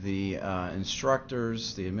 the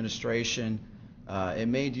instructors, the administration. It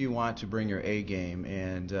made you want to bring your A game,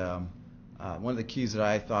 and one of the keys that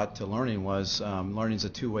I thought to learning was learning's a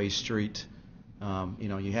two-way street.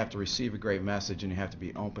 You have to receive a great message, and you have to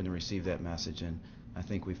be open to receive that message, and I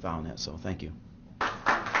think we found that, so thank you.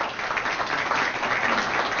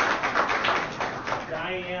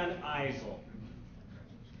 Diane Eisel.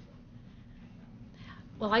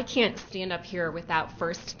 Well, I can't stand up here without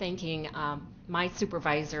first thanking my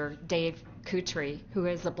supervisor, Dave Kutry, who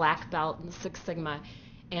is a black belt in Six Sigma,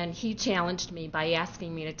 and he challenged me by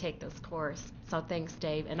asking me to take this course. So thanks,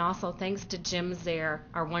 Dave. And also thanks to Jim Zaire,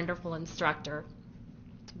 our wonderful instructor.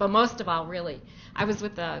 But most of all, really, I was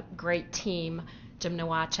with a great team, Jim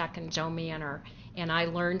Nowacek and Joe Manor, and I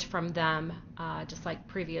learned from them, just like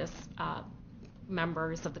previous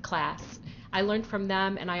members of the class. I learned from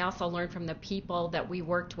them, and I also learned from the people that we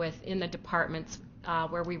worked with in the departments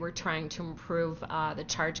where we were trying to improve the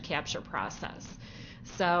charge capture process.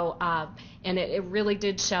 So, and it really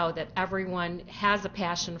did show that everyone has a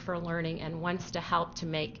passion for learning and wants to help to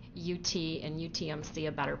make UT and UTMC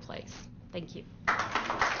a better place. Thank you.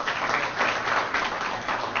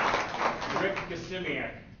 Rick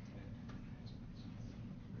Kasimiak.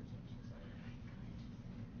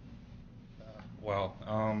 Well, a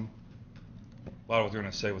lot of what I was going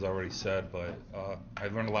to say was already said, but I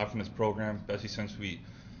learned a lot from this program, especially since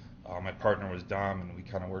my partner was Dom, and we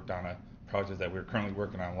kind of worked on a project that we're currently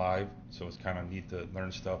working on live, so it's kind of neat to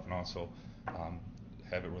learn stuff and also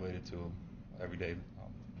have it related to everyday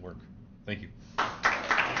work. Thank you.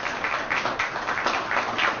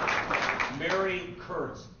 Mary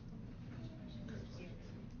Kurtz.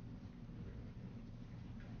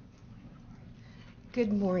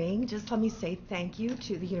 Good morning. Just let me say thank you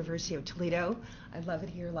to the University of Toledo. I love it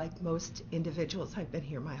here like most individuals. I've been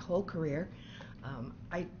here my whole career.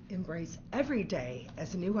 I embrace every day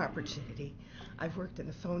as a new opportunity. I've worked in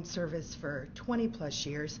the phone service for 20 plus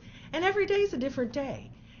years, and every day is a different day.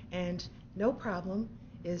 And no problem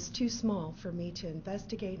is too small for me to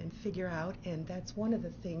investigate and figure out, and that's one of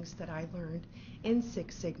the things that I learned in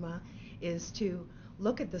Six Sigma, is to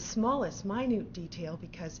look at the smallest minute detail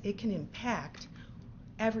because it can impact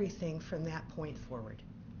everything from that point forward.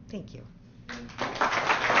 Thank you.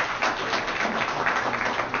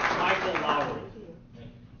 Michael Lowry.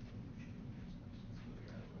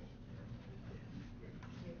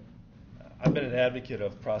 I've been an advocate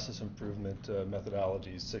of process improvement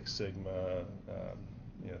methodologies, Six Sigma,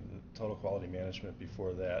 the total quality management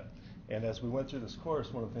before that. And as we went through this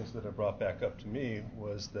course, one of the things that it brought back up to me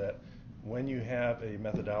was that when you have a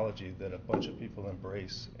methodology that a bunch of people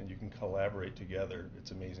embrace and you can collaborate together,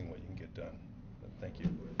 it's amazing what you can get done. Thank you.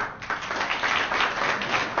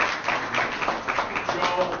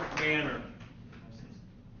 Joe Manor.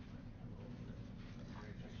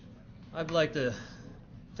 I'd like to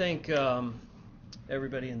thank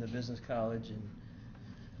everybody in the Business College and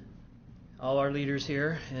all our leaders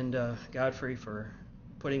here, and Godfrey for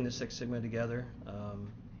putting the Six Sigma together.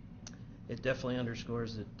 It definitely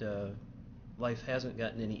underscores that life hasn't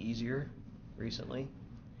gotten any easier recently.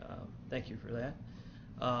 Thank you for that.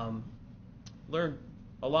 Learned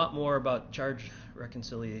a lot more about charge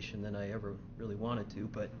reconciliation than I ever really wanted to,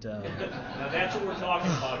 but now that's what we're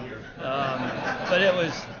talking about here. But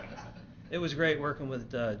it was great working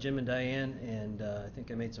with Jim and Diane, and I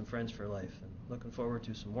think I made some friends for life. And looking forward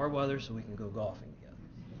to some more weather so we can go golfing together.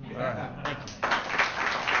 All right, thank you.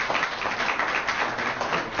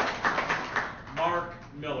 Mark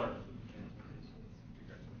Miller.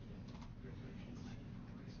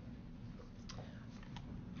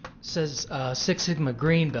 Says Six Sigma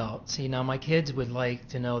green belt. See, now my kids would like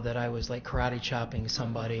to know that I was like karate chopping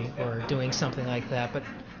somebody or doing something like that, but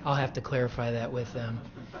I'll have to clarify that with them.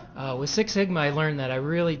 With Six Sigma, I learned that I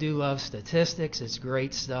really do love statistics. It's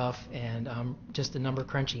great stuff, and I'm just a number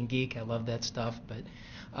crunching geek. I love that stuff. But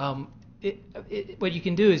what you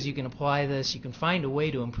can do is you can apply this. You can find a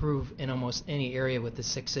way to improve in almost any area with the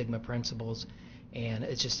Six Sigma principles, and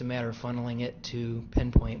it's just a matter of funneling it to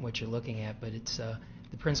pinpoint what you're looking at. But it's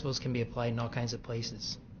the principles can be applied in all kinds of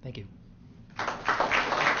places. Thank you.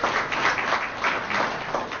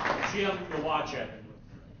 Jim Nowacek.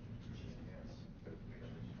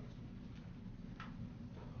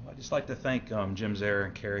 I'd just like to thank Jim Zare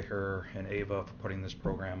and Carrie Herr and Ava for putting this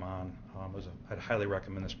program on. I'd highly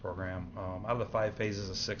recommend this program. Out of the 5 phases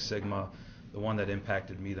of Six Sigma, the one that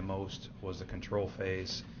impacted me the most was the control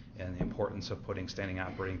phase and the importance of putting standing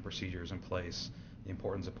operating procedures in place, the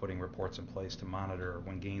importance of putting reports in place to monitor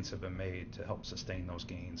when gains have been made to help sustain those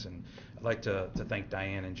gains. And I'd like to thank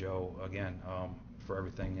Diane and Joe again for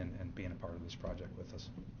everything and being a part of this project with us.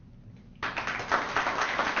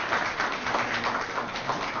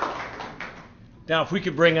 Now, if we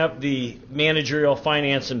could bring up the managerial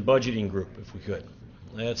finance and budgeting group, if we could.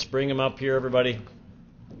 Let's bring them up here, everybody.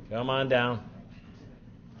 Come on down.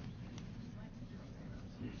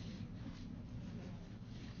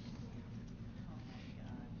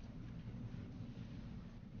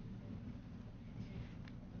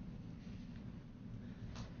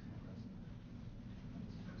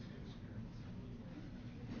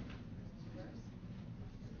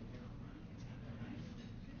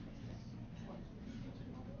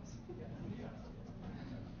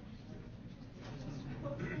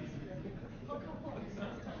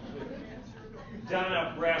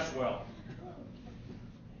 Donna Braswell.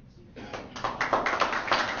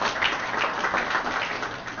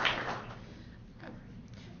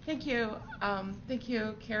 Thank you. Thank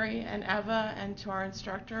you, Carrie and Eva, and to our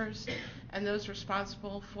instructors and those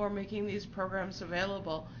responsible for making these programs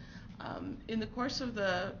available. In the course of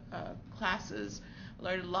the classes, I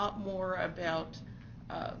learned a lot more about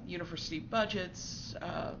university budgets,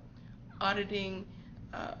 auditing,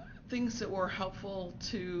 things that were helpful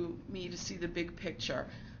to me to see the big picture.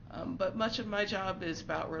 But much of my job is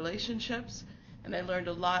about relationships, and I learned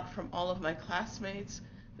a lot from all of my classmates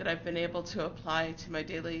that I've been able to apply to my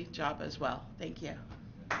daily job as well. Thank you.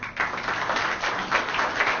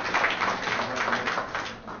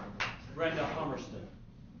 Brenda Hummerston.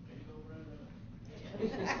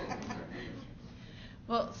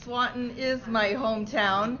 Well, Swanton is my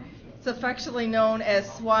hometown. It's affectionately known as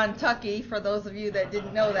Swantucky, for those of you that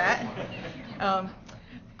didn't know that.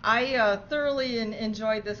 I thoroughly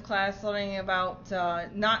enjoyed this class, learning about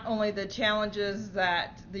not only the challenges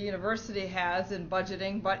that the university has in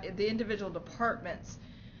budgeting, but the individual departments,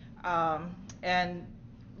 and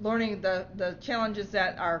learning the challenges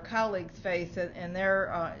that our colleagues face and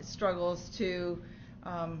their struggles to,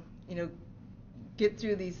 get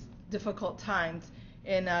through these difficult times.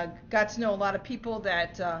 And got to know a lot of people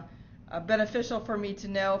that beneficial for me to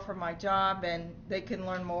know for my job, and they can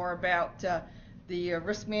learn more about the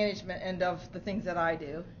risk management end of the things that I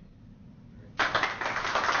do.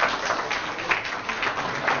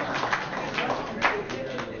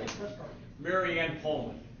 Mary Ann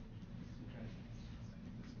Pullman.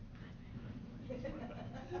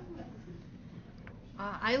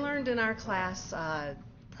 I learned in our class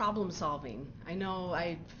problem solving. I know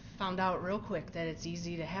I found out real quick that it's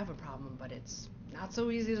easy to have a problem, but it's not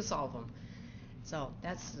so easy to solve them. So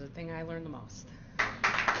that's the thing I learned the most.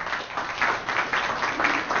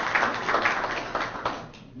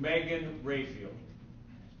 Megan Rayfield.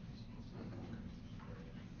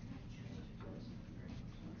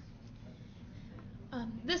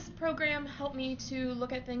 This program helped me to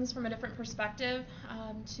look at things from a different perspective,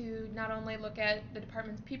 to not only look at the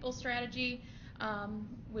department's people strategy,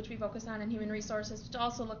 which we focus on in human resources, but to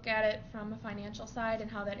also look at it from a financial side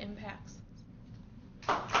and how that impacts.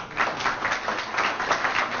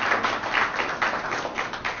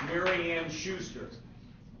 Mary Ann Schuster.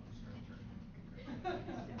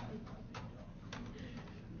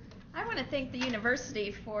 I want to thank the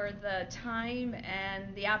university for the time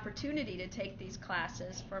and the opportunity to take these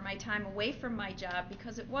classes for my time away from my job,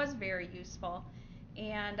 because it was very useful.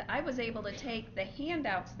 And I was able to take the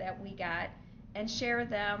handouts that we got and share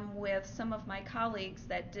them with some of my colleagues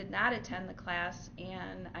that did not attend the class.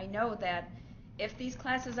 And I know that if these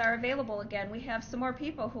classes are available again, we have some more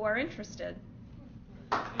people who are interested.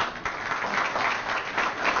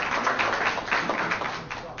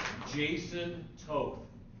 Jason Toth.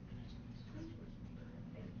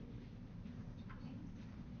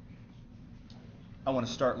 I want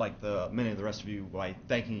to start, like many of the rest of you, by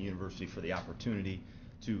thanking the university for the opportunity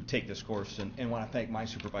to take this course, and want to thank my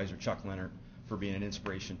supervisor, Chuck Leonard, for being an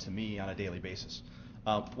inspiration to me on a daily basis.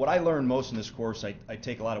 What I learned most in this course, I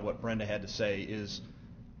take a lot of what Brenda had to say, is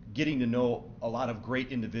getting to know a lot of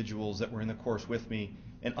great individuals that were in the course with me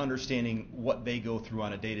and understanding what they go through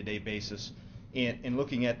on a day-to-day basis, and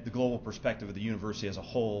looking at the global perspective of the university as a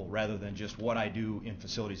whole rather than just what I do in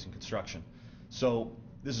facilities and construction. So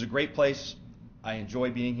this is a great place. I enjoy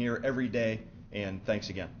being here every day, and thanks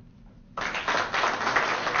again.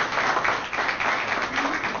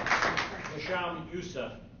 Hisham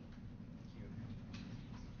Youssef.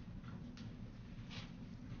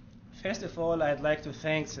 First of all, I'd like to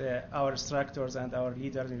thank our instructors and our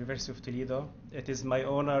leaders at the University of Toledo. It is my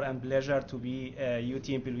honor and pleasure to be a UT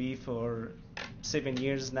employee for 7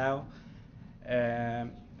 years now. I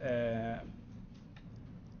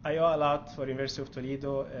owe a lot for University of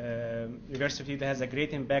Toledo. University of Toledo has a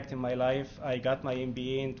great impact in my life. I got my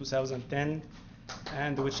MBA in 2010,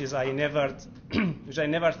 and which I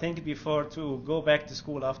never think before to go back to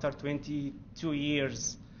school after 22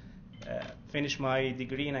 years. Finish my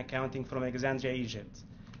degree in accounting from Alexandria, Egypt,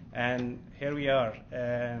 and here we are.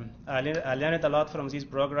 I learned a lot from this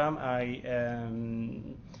program. I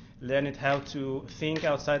learned how to think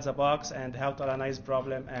outside the box and how to analyze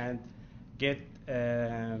problem and get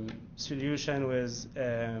solution with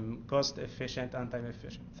cost efficient and time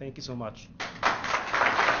efficient. Thank you so much.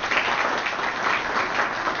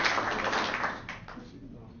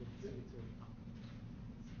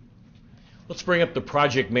 Let's bring up the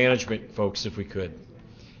project management folks if we could.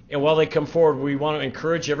 And while they come forward, we want to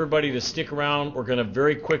encourage everybody to stick around. We're going to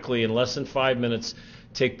very quickly, in less than 5 minutes,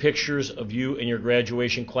 take pictures of you and your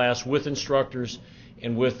graduation class with instructors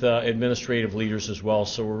and with administrative leaders as well.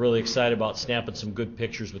 So we're really excited about snapping some good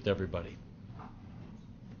pictures with everybody.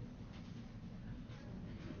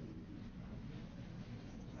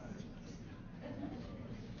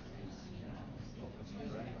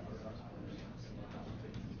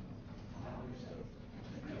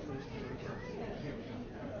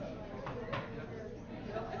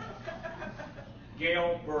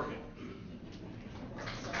 Gail Bergen.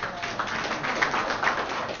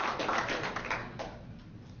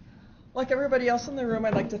 Like everybody else in the room,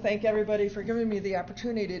 I'd like to thank everybody for giving me the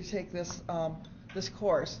opportunity to take this this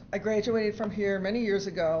course. I graduated from here many years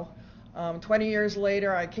ago. 20 years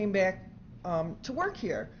later, I came back to work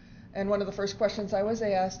here. And one of the first questions I was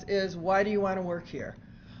asked is, why do you want to work here?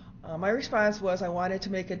 My response was, I wanted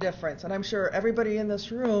to make a difference. And I'm sure everybody in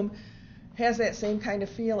this room has that same kind of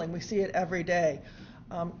feeling. We see it every day.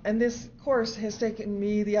 And this course has taken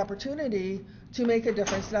me the opportunity to make a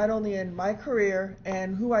difference not only in my career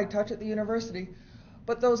and who I touch at the university,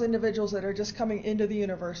 but those individuals that are just coming into the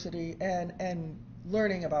university and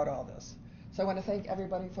learning about all this. So I want to thank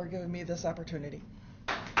everybody for giving me this opportunity.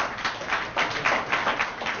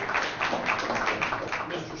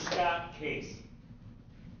 Mr. Scott Case.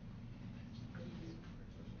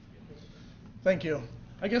 Thank you.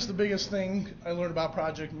 I guess the biggest thing I learned about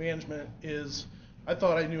project management is I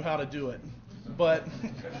thought I knew how to do it, but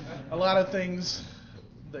a lot of things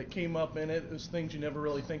that came up in it is things you never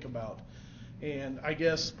really think about. And I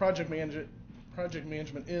guess project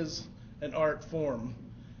management is an art form.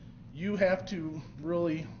 You have to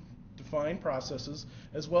really define processes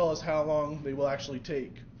as well as how long they will actually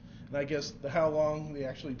take. And I guess the how long they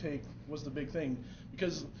actually take was the big thing,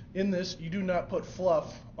 because in this you do not put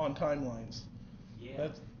fluff on timelines. Yeah.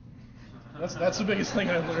 That's the biggest thing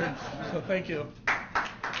I learned. So thank you.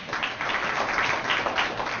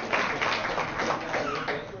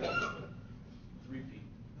 Repeat.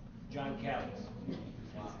 John Callis.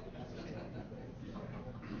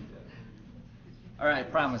 All right, I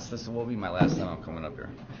promise this will be my last time I'm coming up here.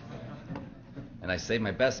 And I saved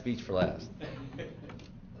my best speech for last.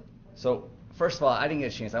 So, first of all, I didn't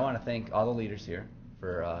get a chance. I want to thank all the leaders here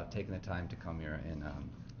for taking the time to come here and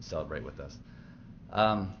celebrate with us.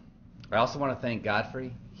 I also want to thank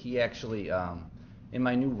Godfrey. He actually, in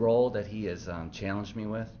my new role that he has challenged me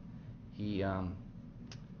with, he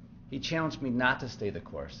challenged me not to stay the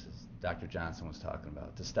course, as Dr. Johnson was talking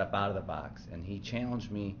about, to step out of the box. And he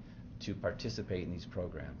challenged me to participate in these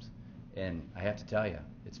programs. And I have to tell you,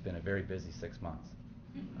 it's been a very busy 6 months.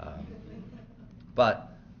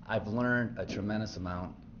 But I've learned a tremendous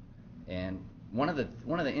amount. And one of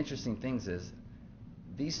the interesting things is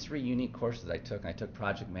these 3 unique courses I took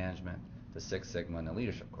project management, the Six Sigma, and the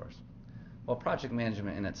leadership course. Well, project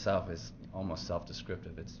management in itself is almost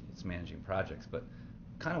self-descriptive. It's managing projects. But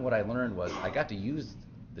kind of what I learned was I got to use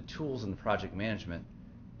the tools in the project management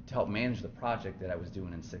to help manage the project that I was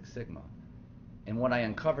doing in Six Sigma. And what I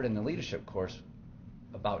uncovered in the leadership course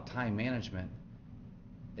about time management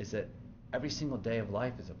is that every single day of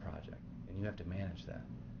life is a project, and you have to manage that.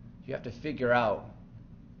 You have to figure out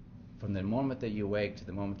from the moment that you wake to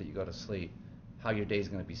the moment that you go to sleep how your day is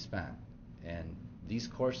going to be spent. And these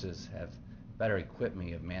courses have better equipped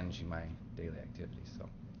me of managing my daily activities. So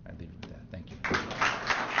I leave it with that. Thank you.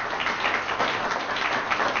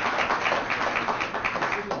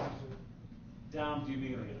 Dom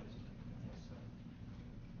D'Amelio.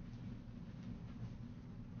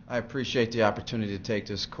 I appreciate the opportunity to take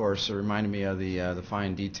this course. It reminded me of the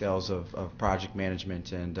fine details of project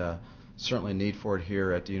management, and certainly need for it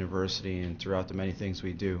here at the university and throughout the many things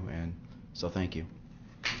we do. And so thank you.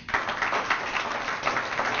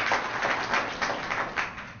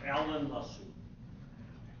 Alan Lasso.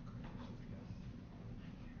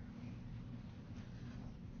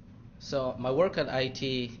 So my work at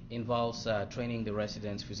IT involves training the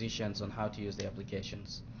residents, physicians on how to use the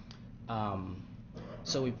applications.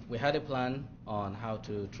 So we had a plan on how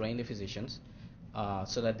to train the physicians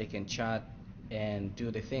so that they can chat and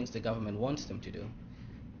do the things the government wants them to do.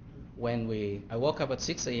 I woke up at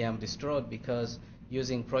 6 a.m. distraught because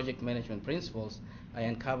using project management principles, I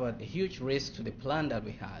uncovered a huge risk to the plan that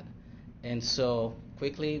we had. And so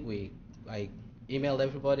quickly I emailed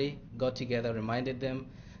everybody, got together, reminded them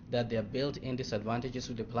that there are built-in disadvantages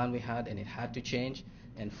with the plan we had and it had to change.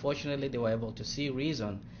 And fortunately, they were able to see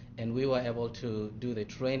reason, and we were able to do the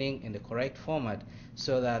training in the correct format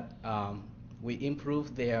so that we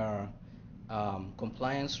improved their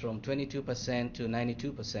compliance from 22% to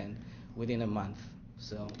 92% within a month.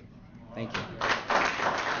 So, thank you.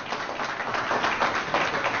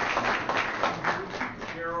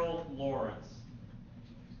 Carol Lawrence.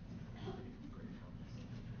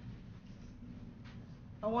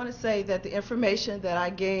 I want to say that the information that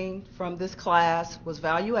I gained from this class was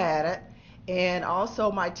value added, and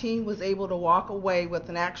also my team was able to walk away with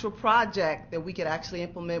an actual project that we could actually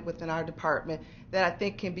implement within our department that I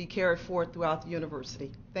think can be carried forward throughout the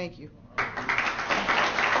university. Thank you.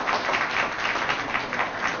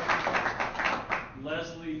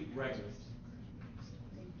 Leslie Regus.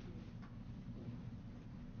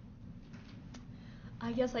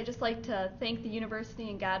 I guess I'd just like to thank the university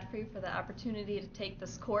and Godfrey for the opportunity to take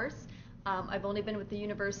this course. I've only been with the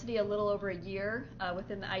university a little over a year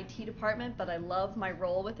within the IT department, but I love my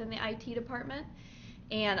role within the IT department.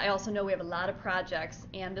 And I also know we have a lot of projects,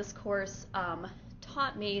 and this course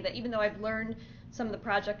taught me that even though I've learned some of the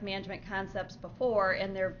project management concepts before,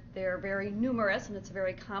 and they're very numerous and it's a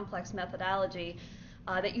very complex methodology,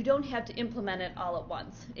 that you don't have to implement it all at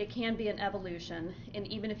once. It can be an evolution, and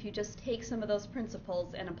even if you just take some of those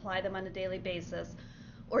principles and apply them on a daily basis,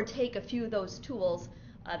 or take a few of those tools,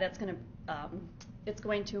 it's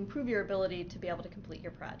going to improve your ability to be able to complete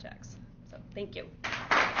your projects. So, thank you.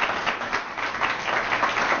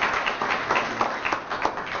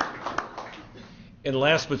 And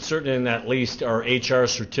last but certainly not least, our HR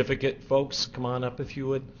certificate folks. Come on up if you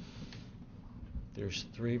would. There's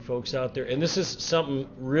 3 folks out there. And this is something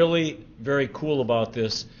really very cool about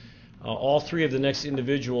this. All 3 of the next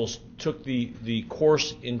individuals took the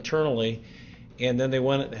course internally, and then they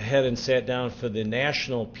went ahead and sat down for the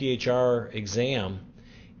national PHR exam,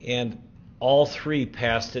 and all 3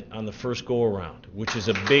 passed it on the first go-around, which is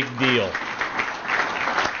a big deal.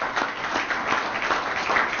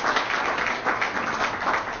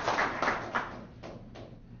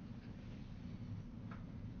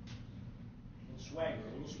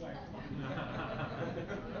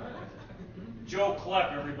 Joe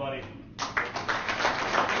Klepp, everybody.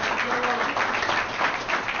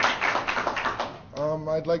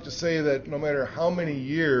 I'd like to say that no matter how many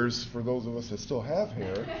years, for those of us that still have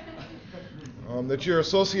hair, that you're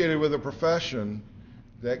associated with a profession,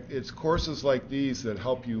 that it's courses like these that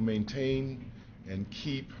help you maintain and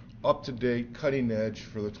keep up to date, cutting edge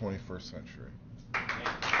for the 21st century.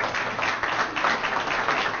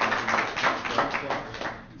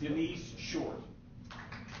 Denise Short.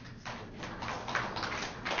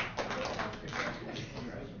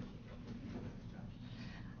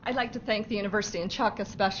 I'd like to thank the university and Chuck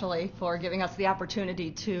especially for giving us the opportunity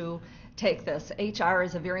to take this. HR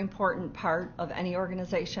is a very important part of any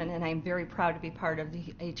organization, and I'm very proud to be part of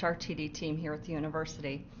the HRTD team here at the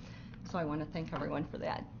university. So I want to thank everyone for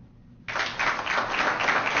that.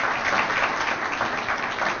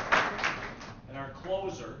 And our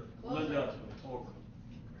closer, Linda Clover.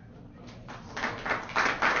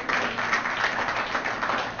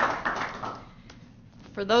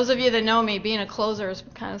 For those of you that know me, being a closer is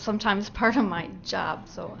kind of sometimes part of my job,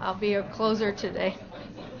 so I'll be a closer today.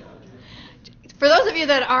 For those of you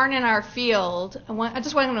that aren't in our field, I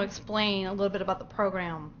just want to explain a little bit about the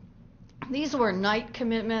program. These were night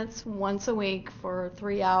commitments once a week for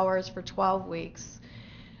 3 hours for 12 weeks.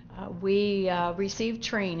 We received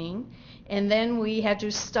training, and then we had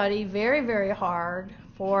to study very, very hard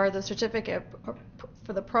for the certificate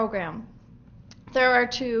for the program. There are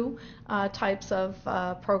 2 types of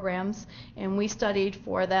programs, and we studied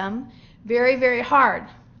for them very, very hard.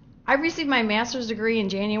 I received my master's degree in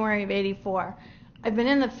January of '84. I've been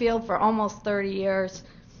in the field for almost 30 years.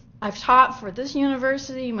 I've taught for this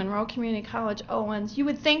university, Monroe Community College, Owens. You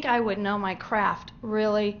would think I would know my craft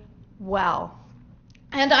really well.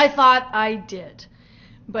 And I thought I did.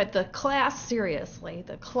 But the class, seriously,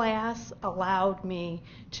 the class allowed me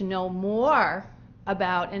to know more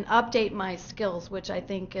about and update my skills, which I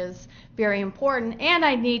think is very important. And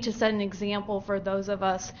I need to set an example for those of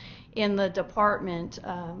us in the department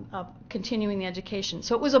of continuing the education.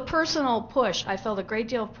 So it was a personal push. I felt a great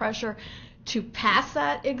deal of pressure to pass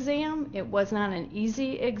that exam. It was not an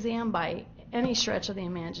easy exam by any stretch of the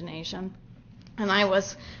imagination. And I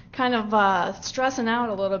was kind of stressing out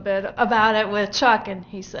a little bit about it with Chuck, and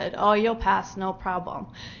he said, "Oh, you'll pass, no problem."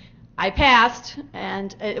 I passed,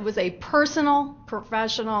 and it was a personal,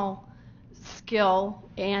 professional skill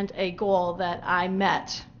and a goal that I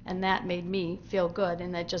met, and that made me feel good.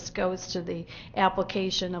 And that just goes to the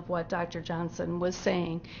application of what Dr. Johnson was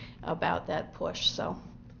saying about that push. So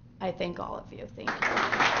I thank all of you. Thank you.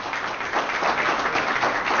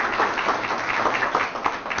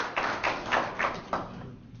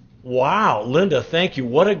 Wow, Linda, thank you.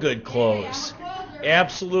 What a good close.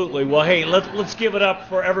 Absolutely. Well, hey, let's give it up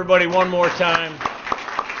for everybody one more time.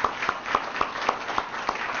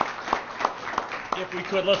 If we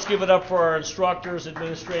could, let's give it up for our instructors,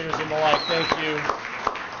 administrators, and the like. Thank you.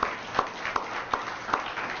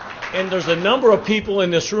 And there's a number of people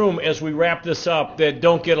in this room, as we wrap this up, that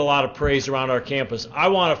don't get a lot of praise around our campus. I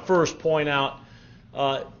want to first point out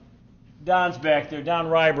Don's back there, Don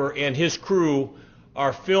Reiber, and his crew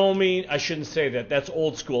are filming. I shouldn't say that. That's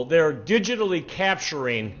old school. They're digitally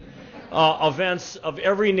capturing events of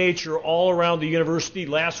every nature all around the university.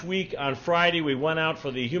 Last week on Friday, we went out for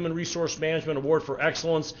the Human Resource Management Award for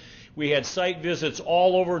Excellence. We had site visits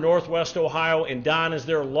all over Northwest Ohio, and Don is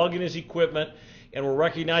there lugging his equipment, and we're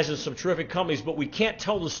recognizing some terrific companies. But we can't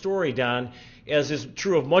tell the story, Don, as is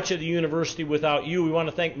true of much of the university, without you. We want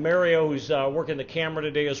to thank Mario, who's working the camera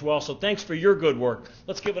today as well. So thanks for your good work.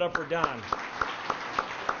 Let's give it up for Don.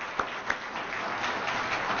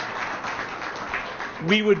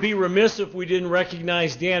 We would be remiss if we didn't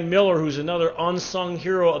recognize Dan Miller, who's another unsung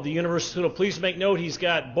hero of the University. So please make note, he's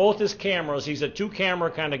got both his cameras. He's a two-camera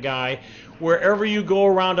kind of guy. Wherever you go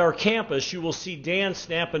around our campus, you will see Dan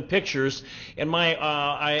snapping pictures. And my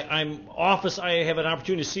office, I have an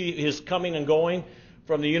opportunity to see his coming and going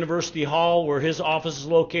from the University Hall, where his office is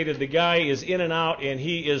located. The guy is in and out, and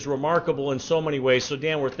he is remarkable in so many ways. So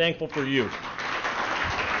Dan, we're thankful for you.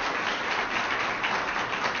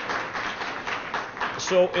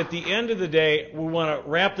 So at the end of the day, we want to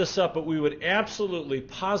wrap this up, but we would absolutely,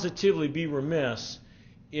 positively be remiss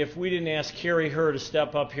if we didn't ask Carrie Herr to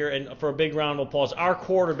step up here and for a big round of applause. Our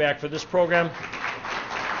quarterback for this program.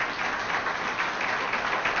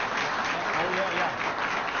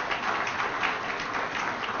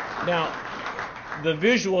 Now, the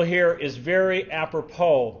visual here is very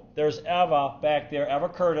apropos. There's Eva back there, Eva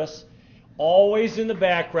Curtis, always in the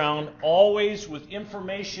background, always with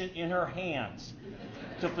information in her hands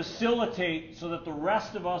to facilitate so that the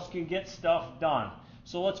rest of us can get stuff done.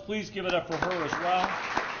 So let's please give it up for her as well.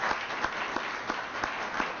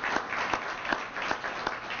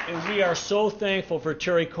 And we are so thankful for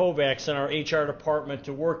Terry Kovacs in our HR department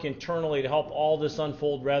to work internally to help all this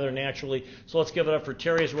unfold rather naturally. So let's give it up for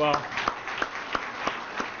Terry as well.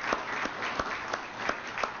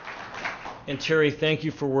 And Terry, thank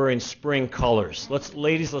you for wearing spring colors.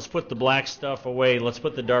 Ladies, let's put the black stuff away. Let's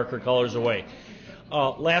put the darker colors away.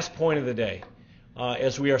 Last point of the day,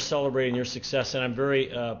 as we are celebrating your success, and I'm very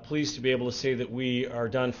pleased to be able to say that we are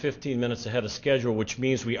done 15 minutes ahead of schedule, which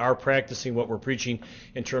means we are practicing what we're preaching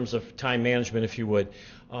in terms of time management, if you would.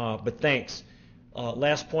 But thanks.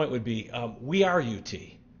 Last point would be, we are UT.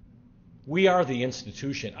 We are the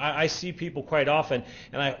institution. I see people quite often,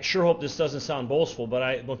 and I sure hope this doesn't sound boastful,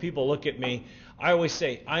 but when people look at me, I always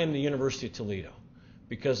say, I am the University of Toledo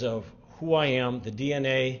because of who I am, the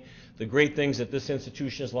DNA, the great things that this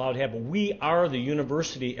institution is allowed to have. But we are the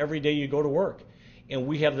university every day you go to work. And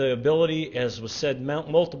we have the ability, as was said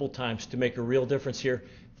multiple times, to make a real difference here.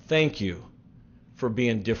 Thank you for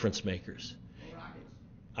being difference makers.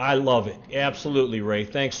 I love it. Absolutely, Ray.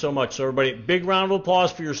 Thanks so much. So everybody, big round of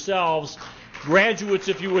applause for yourselves. Graduates,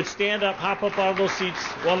 if you would stand up, hop up out of those seats.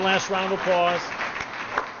 One last round of applause.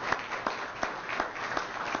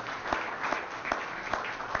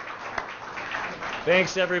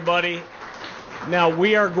 Thanks, everybody. Now,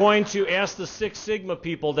 we are going to ask the Six Sigma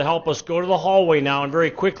people to help us go to the hallway now and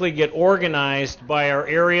very quickly get organized by our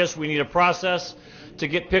areas. We need a process to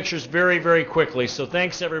get pictures very, very quickly. So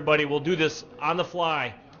thanks, everybody. We'll do this on the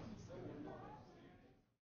fly.